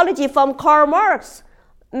ideology from Karl Marx,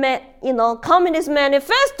 you know, Communist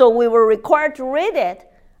Manifesto. We were required to read it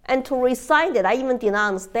and to recite it. I even did not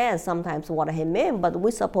understand sometimes what he meant, but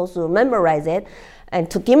we're supposed to memorize it and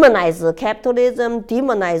to demonize capitalism,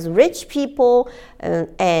 demonize rich people,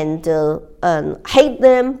 and hate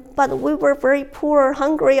them. But we were very poor,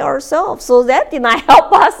 hungry ourselves, so that did not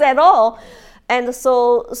help us at all. And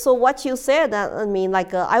so what you said, I mean,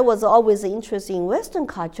 I was always interested in Western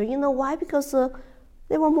culture. You know why? Because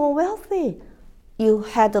they were more wealthy. You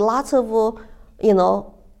had lots of, you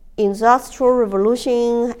know, Industrial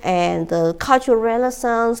Revolution and the Cultural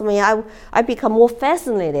Renaissance. I mean, I become more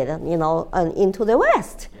fascinated, you know, into the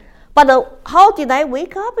West. But how did I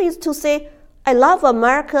wake up is to say, I love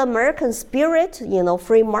America, American spirit, you know,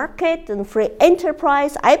 free market and free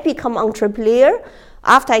enterprise. I become entrepreneur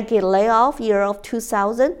after I get laid off year of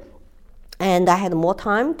 2000. And I had more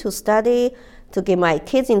time to study, to get my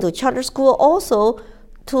kids into charter school, also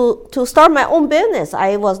to start my own business.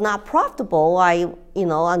 I was not profitable, you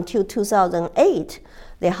know, until 2008.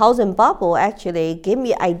 The housing bubble actually gave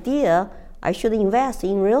me idea I should invest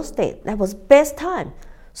in real estate. That was best time.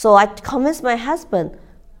 So I convinced my husband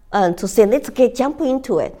to say, let's jump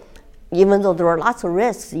into it. Even though there were lots of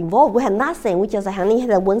risks involved, we had nothing. We just only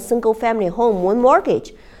had one single family home, one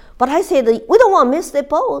mortgage. But I said, we don't want to miss the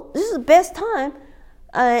boat. This is the best time.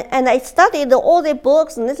 And I studied all the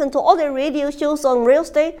books and listened to all the radio shows on real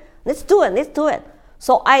estate. Let's do it.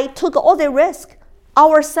 So I took all the risk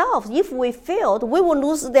ourselves. If we failed, we would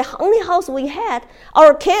lose the only house we had.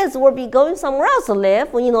 Our kids would be going somewhere else to live,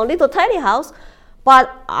 you know, little tiny house.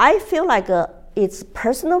 But I feel like it's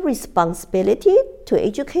personal responsibility to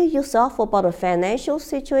educate yourself about the financial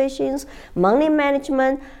situations, money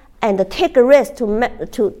management, and take a risk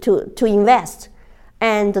to invest.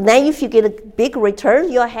 And then if you get a big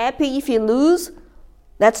return, you're happy. If you lose,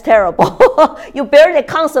 that's terrible. You bear the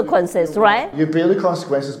consequences, right? You bear the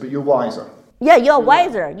consequences, but you're wiser. Yeah, you're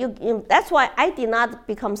wiser. That's why I did not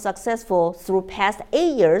become successful through past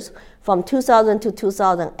 8 years, from 2000 to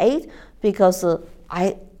 2008, because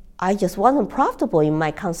I just wasn't profitable in my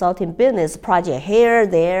consulting business, project here,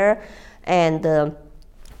 there, and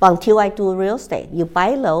until I do real estate. You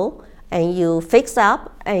buy low, and you fix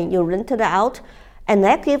up, and you rent it out, and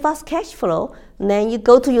that gives us cash flow. And then you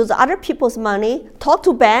go to use other people's money, talk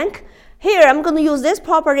to bank. Here, I'm going to use this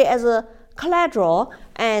property as a collateral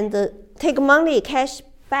and take money, cash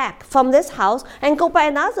back from this house and go buy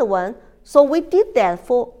another one. So we did that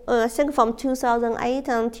for, I think, from 2008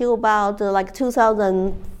 until about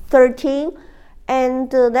 2013.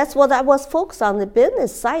 And that's what I was focused on, the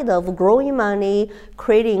business side of growing money,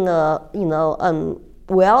 creating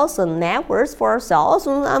wealth and networks for ourselves.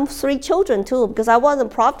 And I'm 3 children too, because I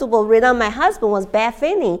wasn't profitable. Right now, my husband was bad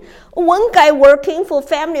feeling. One guy working for a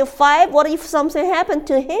family of 5, what if something happened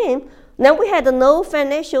to him? Then we had no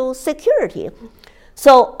financial security.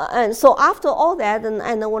 So after all that,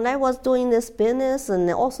 and when I was doing this business,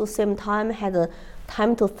 and also same time had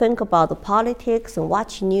time to think about the politics and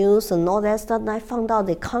watch news and all that stuff, and I found out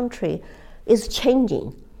the country is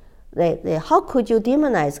changing. How could you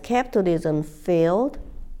demonize capitalism failed?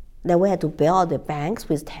 Then we had to bail out the banks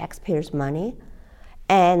with taxpayers' money.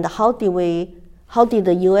 And how did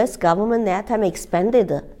the U.S. government that time expanded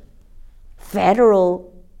the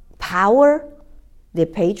federal power, the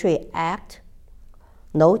Patriot Act,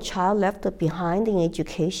 no child left behind in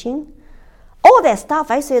education? All that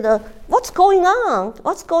stuff, I said, what's going on?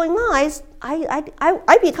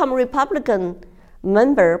 I become a Republican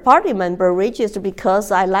party member, registered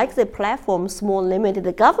because I like the platform, small,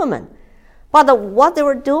 limited government. But what they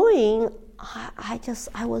were doing,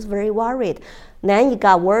 I was very worried. Then it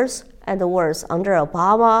got worse and worse under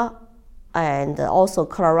Obama, and also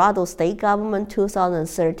Colorado state government,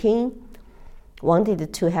 2013,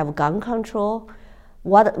 wanted to have gun control.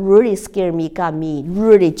 what really scared me, got me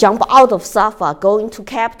really jump out of sofa, going to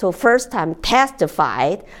Capitol first time,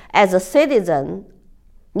 testified as a citizen,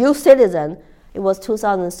 new citizen. It was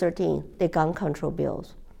 2013, the gun control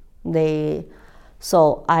bills.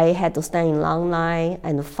 So I had to stand in long line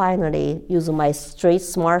and finally use my street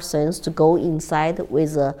smart sense to go inside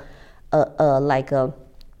with a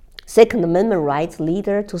Second Amendment rights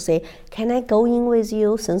leader to say, can I go in with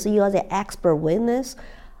you since you are the expert witness?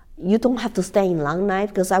 You don't have to stay in long line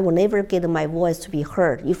because I will never get my voice to be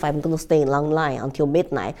heard if I'm going to stay in long line until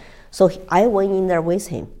midnight. So I went in there with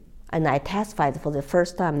him and I testified for the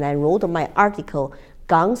first time and I wrote my article,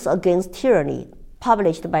 Guns Against Tyranny,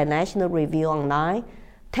 published by National Review Online,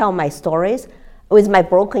 tell my stories with my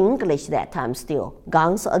broken English that time still,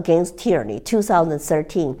 Guns Against Tyranny,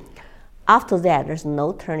 2013. After that, there's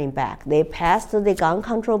no turning back. They passed the gun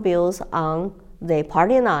control bills on the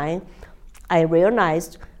party line. I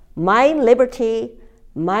realized my liberty,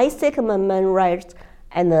 my Second Amendment rights,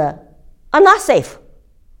 and are not safe.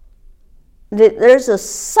 There's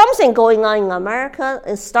something going on in America.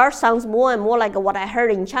 It sounds more and more like what I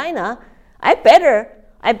heard in China. I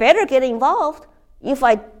better get involved if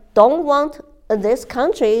I don't want this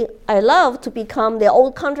country I love to become the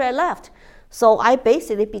old country I left. So I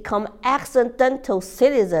basically become accidental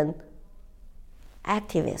citizen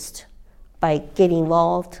activist by getting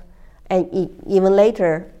involved. And even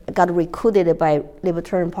later, I got recruited by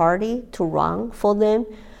Libertarian Party to run for them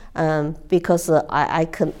because I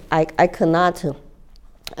cannot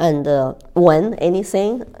win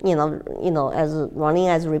anything. As running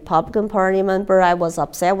as a Republican Party member, I was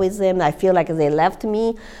upset with them. I feel like they left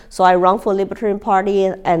me, so I ran for Libertarian Party,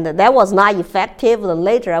 and that was not effective. Then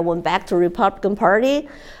later, I went back to Republican Party,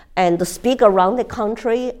 and to speak around the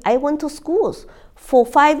country. I went to schools for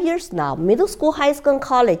 5 years now, middle school, high school, and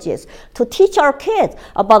colleges, to teach our kids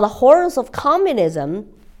about the horrors of communism.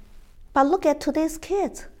 But look at today's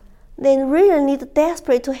kids; they really need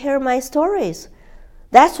desperate to hear my stories.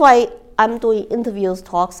 That's why I'm doing interviews,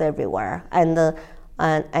 talks everywhere. And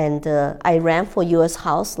I ran for U.S.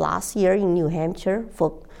 House last year in New Hampshire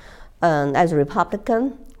as a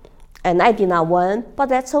Republican. And I did not win, but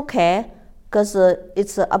that's okay, because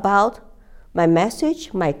it's about my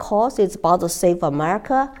message, my cause. It's about to save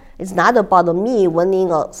America. It's not about me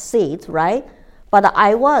winning a seat, right? But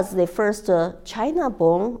I was the first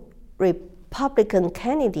China-born Republican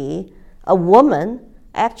candidate, a woman,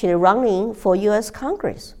 actually running for U.S.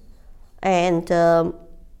 Congress. And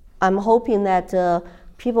I'm hoping that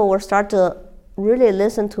people will start to really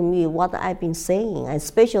listen to me, what I've been saying, and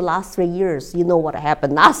especially last 3 years. You know what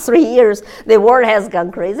happened. Last 3 years, the world has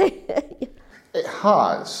gone crazy. It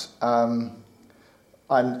has. And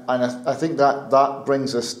I think that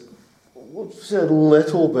brings us, we'll say a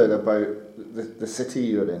little bit about the city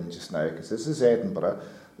you're in just now, because this is Edinburgh,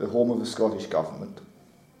 the home of the Scottish Government.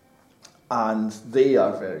 And they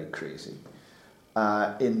are very crazy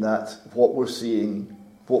in that what we're seeing,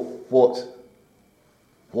 what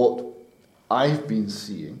I've been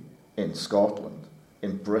seeing in Scotland,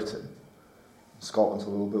 in Britain, Scotland's a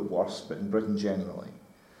little bit worse, but in Britain generally,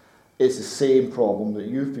 is the same problem that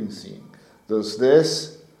you've been seeing.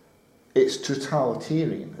 There's it's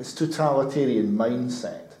totalitarian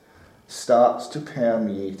mindset starts to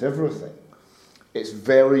permeate everything. It's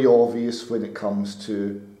very obvious when it comes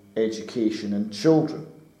to education and children.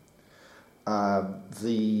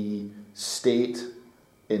 The state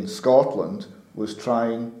in Scotland was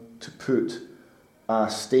trying to put a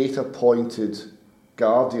state-appointed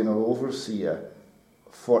guardian or overseer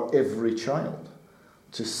for every child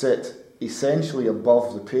to sit essentially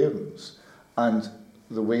above the parents. And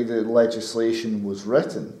the way the legislation was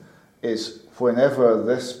written is whenever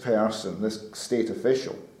this person, this state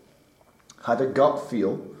official, had a gut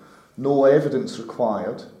feel, no evidence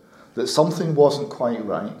required, that something wasn't quite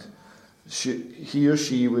right, he or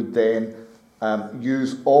she would then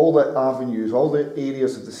use all the avenues, all the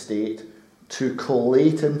areas of the state to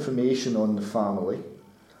collate information on the family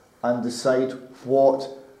and decide what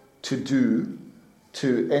to do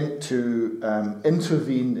to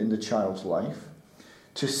intervene in the child's life,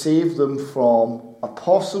 to save them from a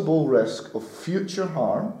possible risk of future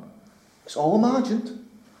harm, it's all imagined,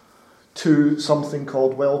 to something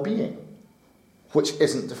called well-being, which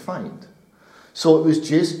isn't defined. So it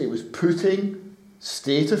was putting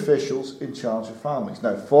state officials in charge of families.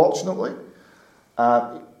 Now, fortunately,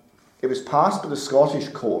 it was passed by the Scottish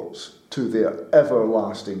courts to their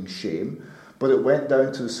everlasting shame, but it went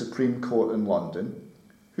down to the Supreme Court in London,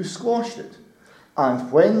 who squashed it.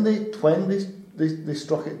 And when they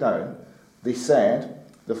struck it down, they said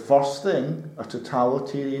the first thing a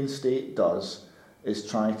totalitarian state does is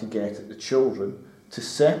try to get at the children to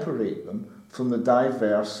separate them from the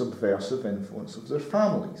diverse subversive influence of their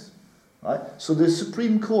families. Right? So the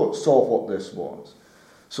Supreme Court saw what this was.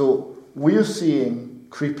 So we're seeing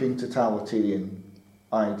creeping totalitarian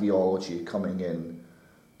ideology coming in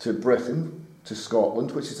to Britain, to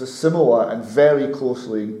Scotland, which is a similar and very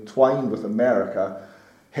closely entwined with America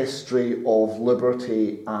history of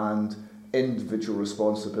liberty and individual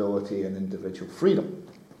responsibility and individual freedom.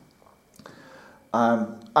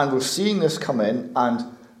 And we're seeing this come in,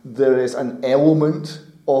 and there is an element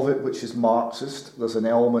of it which is Marxist, there's an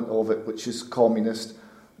element of it which is communist,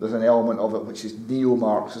 there's an element of it which is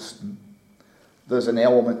neo-Marxist, there's an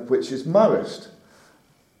element which is Maoist.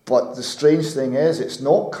 But the strange thing is, it's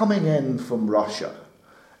not coming in from Russia.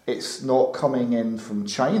 It's not coming in from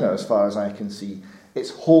China, as far as I can see. It's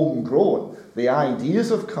homegrown. The ideas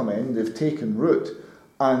have come in, they've taken root,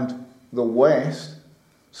 and the West,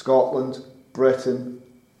 Scotland, Britain,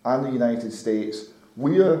 and the United States,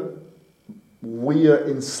 we are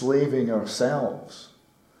enslaving ourselves.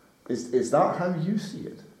 Is that how you see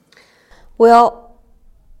it? Well,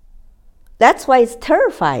 that's why it's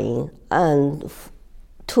terrifying. And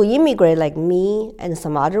to immigrate like me and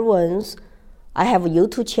some other ones, I have a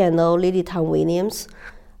YouTube channel, Lady Tang Williams.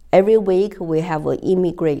 Every week we have an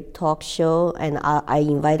immigrant talk show, and I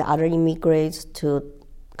invite other immigrants to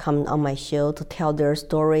come on my show to tell their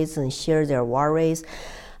stories and share their worries.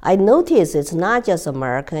 I notice it's not just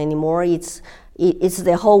America anymore, it's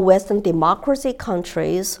the whole Western democracy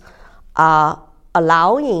countries are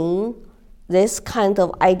allowing this kind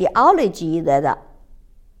of ideology that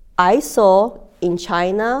I saw in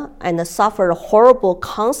China and suffered horrible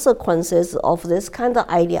consequences of this kind of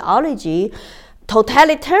ideology,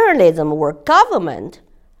 totalitarianism, where government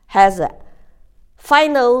has a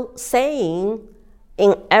final saying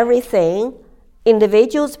in everything.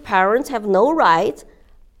 Individuals, parents have no rights,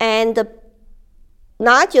 and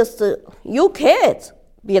not just you kids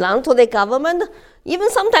belong to the government, even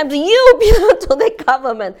sometimes you belong to the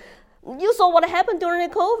government. You saw what happened during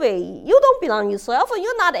the COVID. You don't belong yourself.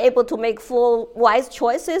 You're not able to make full, wise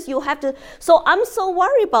choices. You have to. So I'm so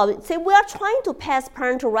worried about it. See, we are trying to pass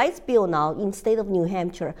parental rights bill now in state of New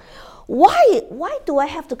Hampshire. Why do I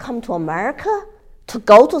have to come to America to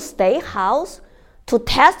go to State House to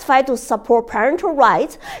testify to support parental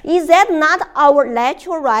rights? Is that not our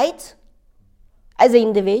natural right as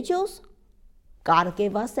individuals? God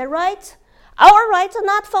gave us that right. Our rights are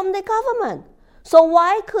not from the government. So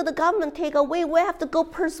why could the government take away? We have to go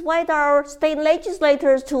persuade our state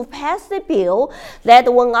legislators to pass the bill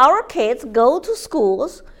that when our kids go to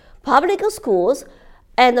schools, public schools,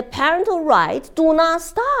 and the parental rights do not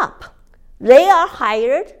stop. They are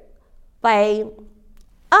hired by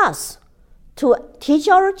us to teach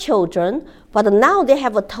our children, but now they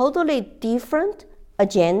have a totally different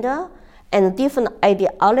agenda and a different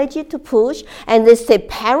ideology to push, and they say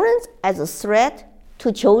parents as a threat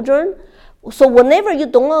to children. So whenever you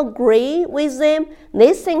don't agree with them,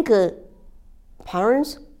 they think,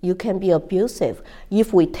 parents, you can be abusive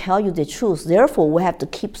if we tell you the truth. Therefore, we have to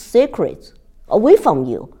keep secrets away from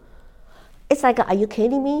you. It's like, are you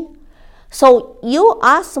kidding me? So you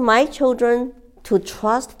ask my children to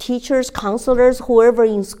trust teachers, counselors, whoever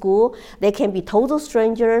in school. They can be total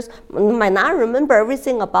strangers, might not remember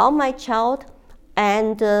everything about my child,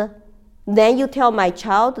 and then you tell my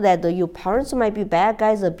child that your parents might be bad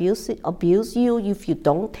guys, abuse you if you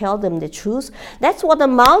don't tell them the truth. That's what the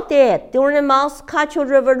Mao did during the Mao's Cultural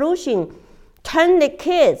Revolution. Turn the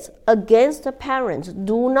kids against the parents.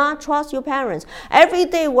 Do not trust your parents. Every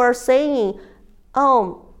day we're saying,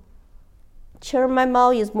 my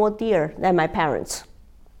Mao is more dear than my parents.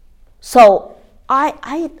 So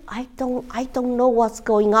I don't know what's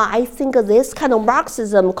going on. I think this kind of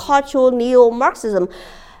Marxism, cultural neo-Marxism,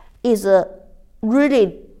 is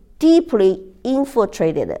really deeply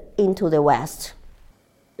infiltrated into the West.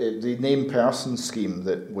 The named person scheme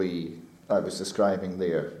that I was describing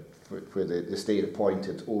there, where the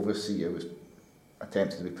state-appointed overseer was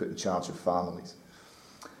attempted to be put in charge of families,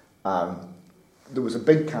 there was a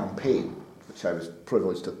big campaign, which I was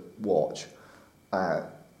privileged to watch,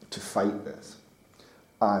 to fight this.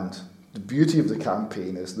 And the beauty of the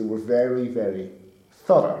campaign is they were very, very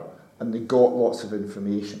thorough, and they got lots of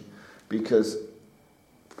information. Because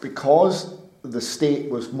the state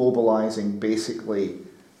was mobilizing basically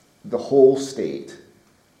the whole state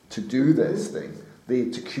to do this thing,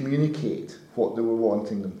 to communicate what they were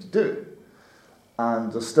wanting them to do.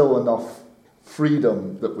 And there's still enough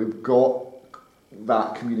freedom that we've got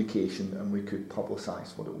that communication and we could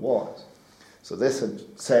publicize what it was. So this had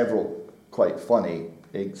several quite funny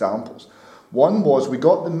examples. One was we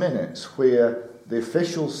got the minutes where the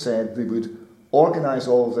officials said they would organise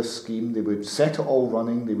all of this scheme, they would set it all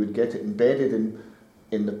running, they would get it embedded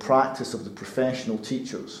in the practice of the professional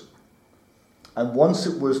teachers. And once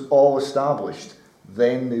it was all established,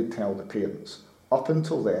 then they'd tell the parents. Up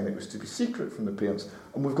until then, it was to be secret from the parents.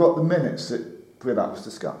 And we've got the minutes where that was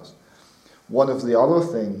discussed. One of the other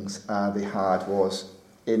things they had was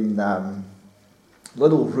in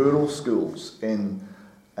little rural schools in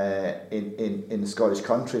the Scottish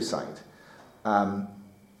countryside,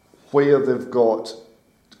 where they've got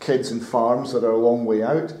kids in farms that are a long way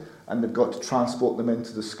out, and they've got to transport them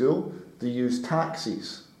into the school. They use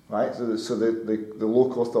taxis, right? So the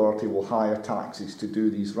local authority will hire taxis to do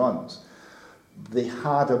these runs. They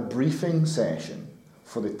had a briefing session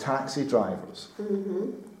for the taxi drivers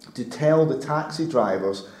to tell the taxi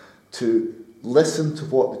drivers to listen to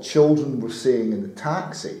what the children were saying in the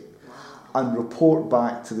taxi and report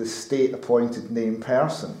back to the state-appointed named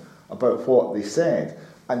person about what they said.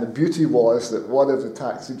 And the beauty was that one of the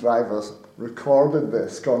taxi drivers recorded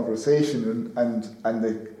this conversation, and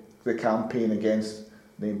the campaign against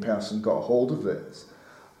named person got a hold of this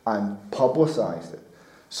and publicised it.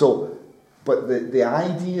 So, but the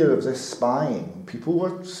idea of this spying, people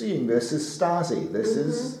were seeing this as Stasi. This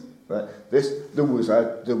is there was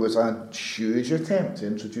a huge attempt to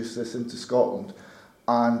introduce this into Scotland,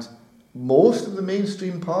 and most of the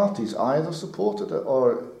mainstream parties either supported it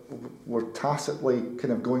or were tacitly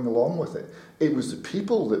kind of going along with it. It was the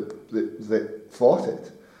people that fought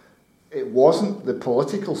it. It wasn't the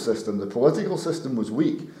political system. The political system was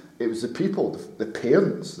weak. It was the people, the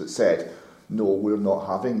parents, that said, no, we're not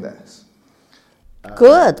having this.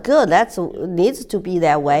 Good. That needs to be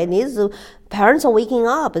that way. Parents are waking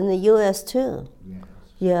up in the U.S. too. Yes.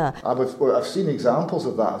 Yeah. I've seen examples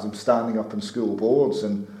of that as I'm standing up in school boards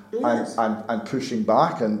and pushing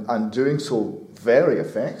back and doing so very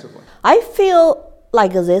effectively. I feel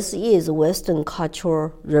like this is a Western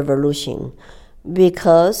cultural revolution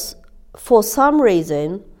because for some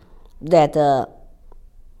reason that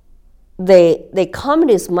the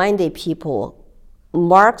communist-minded people,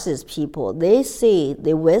 Marxist people, they see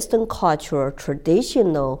the Western culture,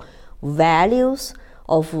 traditional values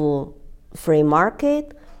of free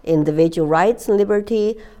market, individual rights and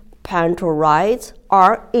liberty, parental rights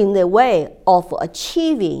are in the way of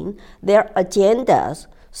achieving their agendas,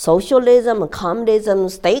 socialism, communism,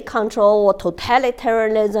 state control, or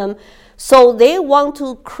totalitarianism. So they want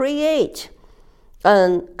to create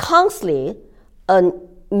constantly a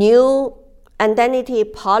new identity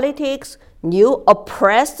politics, new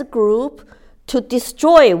oppressed group to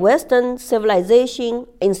destroy Western civilization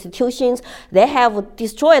institutions. They have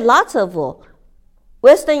destroyed lots of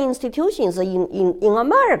Western institutions in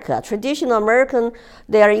America, traditional American.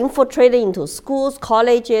 They are infiltrated into schools,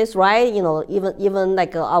 colleges, right? Even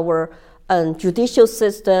like our judicial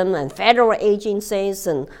system and federal agencies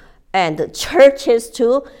and churches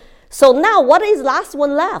too. So now, what is last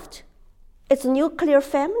one left? It's nuclear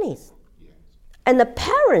families, and the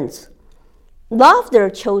parents love their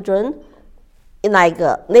children.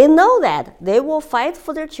 They know that they will fight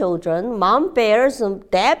for their children. Mom bears and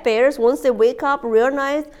dad bears once they wake up real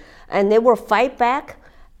nice, and they will fight back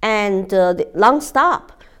and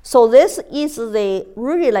non-stop. So this is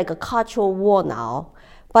really like a cultural war now.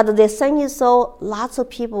 But the thing is, so lots of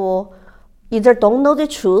people either don't know the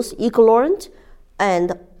truth, ignorant,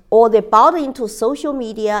 or they bought into social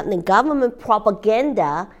media and the government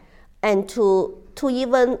propaganda, and to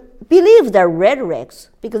even believe their rhetorics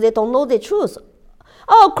because they don't know the truth.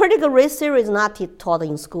 Oh, critical race theory is not taught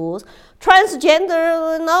in schools.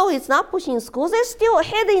 Transgender, no, it's not pushed in schools. They're still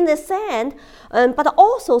head in the sand. But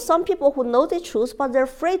also some people who know the truth, but they're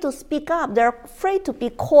afraid to speak up. They're afraid to be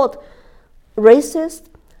called racist,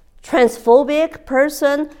 transphobic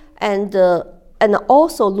person, and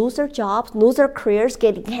also lose their jobs, lose their careers,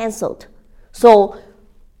 getting canceled. So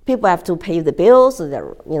people have to pay the bills.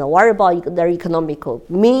 They're worried about their economical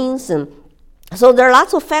means, and so there are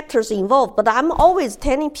lots of factors involved. But I'm always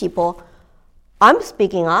telling people, I'm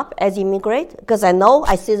speaking up as immigrant because I know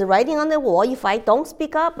I see the writing on the wall. If I don't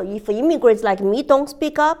speak up, if immigrants like me don't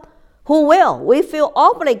speak up, who will? We feel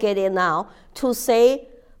obligated now to say,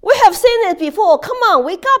 we have seen it before. Come on,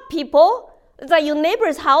 wake up, people. It's like your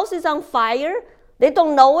neighbor's house is on fire. They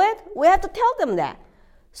don't know it. We have to tell them that.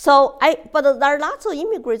 But there are lots of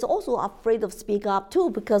immigrants also afraid of speak up too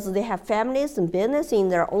because they have families and business in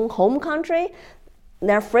their own home country.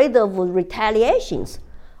 They're afraid of retaliations.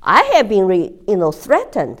 I have been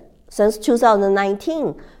threatened since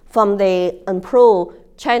 2019 from the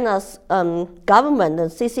pro-China's government and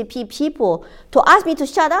CCP people to ask me to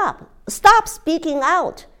shut up, stop speaking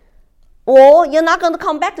out, or you're not going to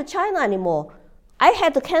come back to China anymore. I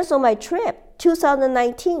had to cancel my trip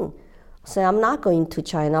 2019. So I'm not going to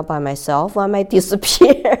China by myself. I might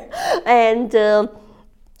disappear.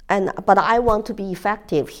 But I want to be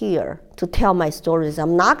effective here to tell my stories.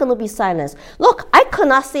 I'm not going to be silenced. Look, I could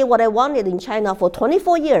not say what I wanted in China for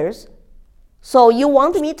 24 years. So you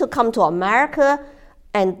want me to come to America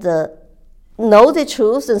and know the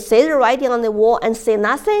truth and say the writing on the wall and say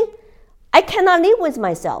nothing? I cannot live with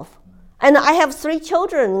myself. And I have 3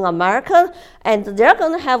 children in America, and they're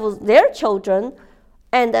going to have their children.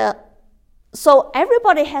 And so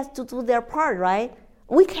everybody has to do their part, right?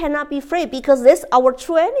 We cannot be free because this is our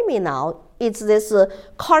true enemy now. It's this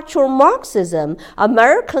cultural Marxism,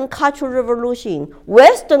 American cultural revolution,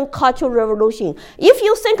 Western cultural revolution. If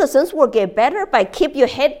you think things will get better by keep your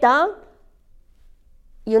head down,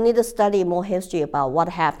 you need to study more history about what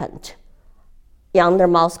happened under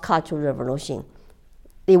Mao's cultural revolution.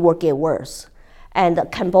 It will get worse. And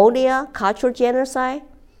Cambodia, cultural genocide,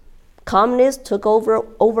 communists took over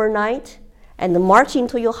overnight and march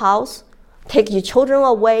into your house, take your children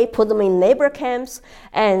away, put them in labor camps,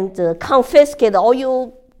 and confiscate all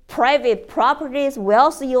your private properties,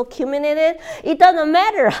 wealth you accumulated. It doesn't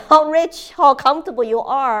matter how rich, how comfortable you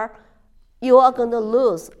are going to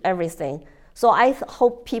lose everything. So I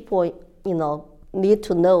hope people, need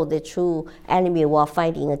to know the true enemy we're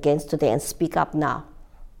fighting against today and speak up now.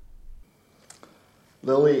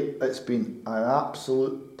 Lily, it's been an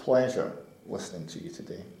absolute pleasure listening to you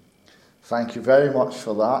today. Thank you very much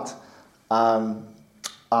for that. I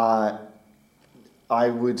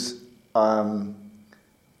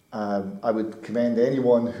would commend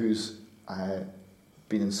anyone who's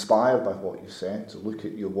been inspired by what you said to look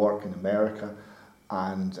at your work in America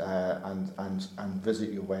and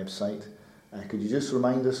visit your website. Could you just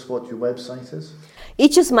remind us what your website is?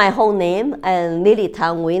 It's just my whole name, and Lily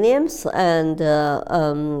Tang Williams, and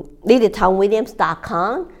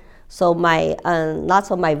lilytangwilliams.com. So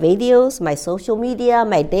lots of my videos, my social media,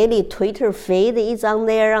 my daily Twitter feed is on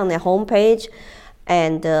there on the homepage.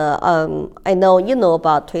 And I know you know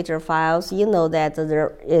about Twitter files. You know that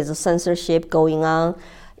there is censorship going on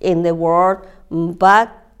in the world.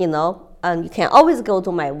 But, you can always go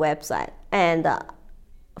to my website and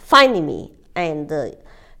find me. And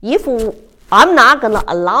if I'm not going to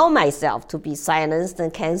allow myself to be silenced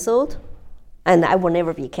and canceled, and I will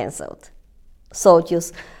never be canceled. So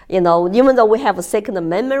just, even though we have a Second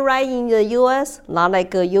Amendment right in the U.S., not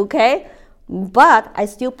like UK, but I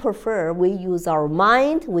still prefer we use our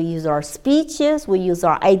mind, we use our speeches, we use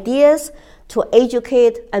our ideas to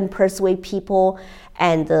educate and persuade people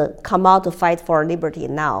and come out to fight for liberty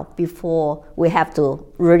now before we have to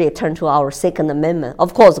really turn to our Second Amendment.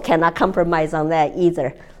 Of course, we cannot compromise on that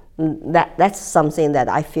either. That's something that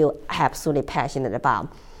I feel absolutely passionate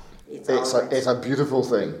about. It's a beautiful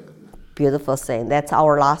thing. Beautiful thing. That's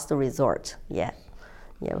our last resort. Yeah.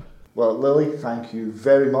 Well, Lily, thank you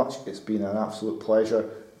very much. It's been an absolute pleasure.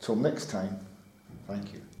 Till next time,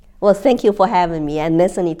 thank you. Well, thank you for having me and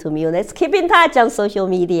listening to me. Let's keep in touch on social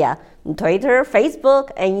media, Twitter,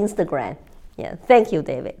 Facebook, and Instagram. Yeah. Thank you,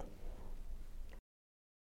 David.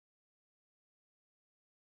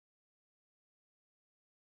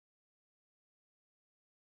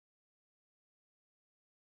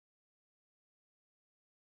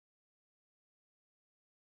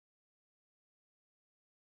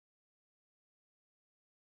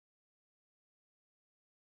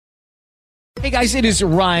 Hey guys, it is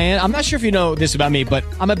Ryan. I'm not sure if you know this about me, but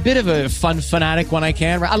I'm a bit of a fun fanatic when I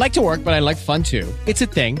can. I like to work, but I like fun too. It's a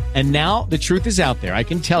thing. And now the truth is out there. I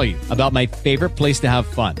can tell you about my favorite place to have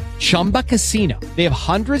fun. Chumba Casino. They have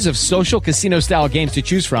hundreds of social casino style games to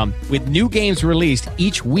choose from with new games released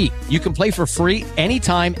each week. You can play for free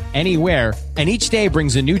anytime, anywhere. And each day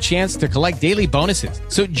brings a new chance to collect daily bonuses.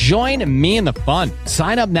 So join me in the fun.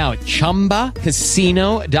 Sign up now at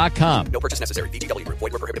ChumbaCasino.com. No purchase necessary. VGW Group.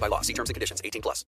 Void where prohibited by law. See terms and conditions. 18+.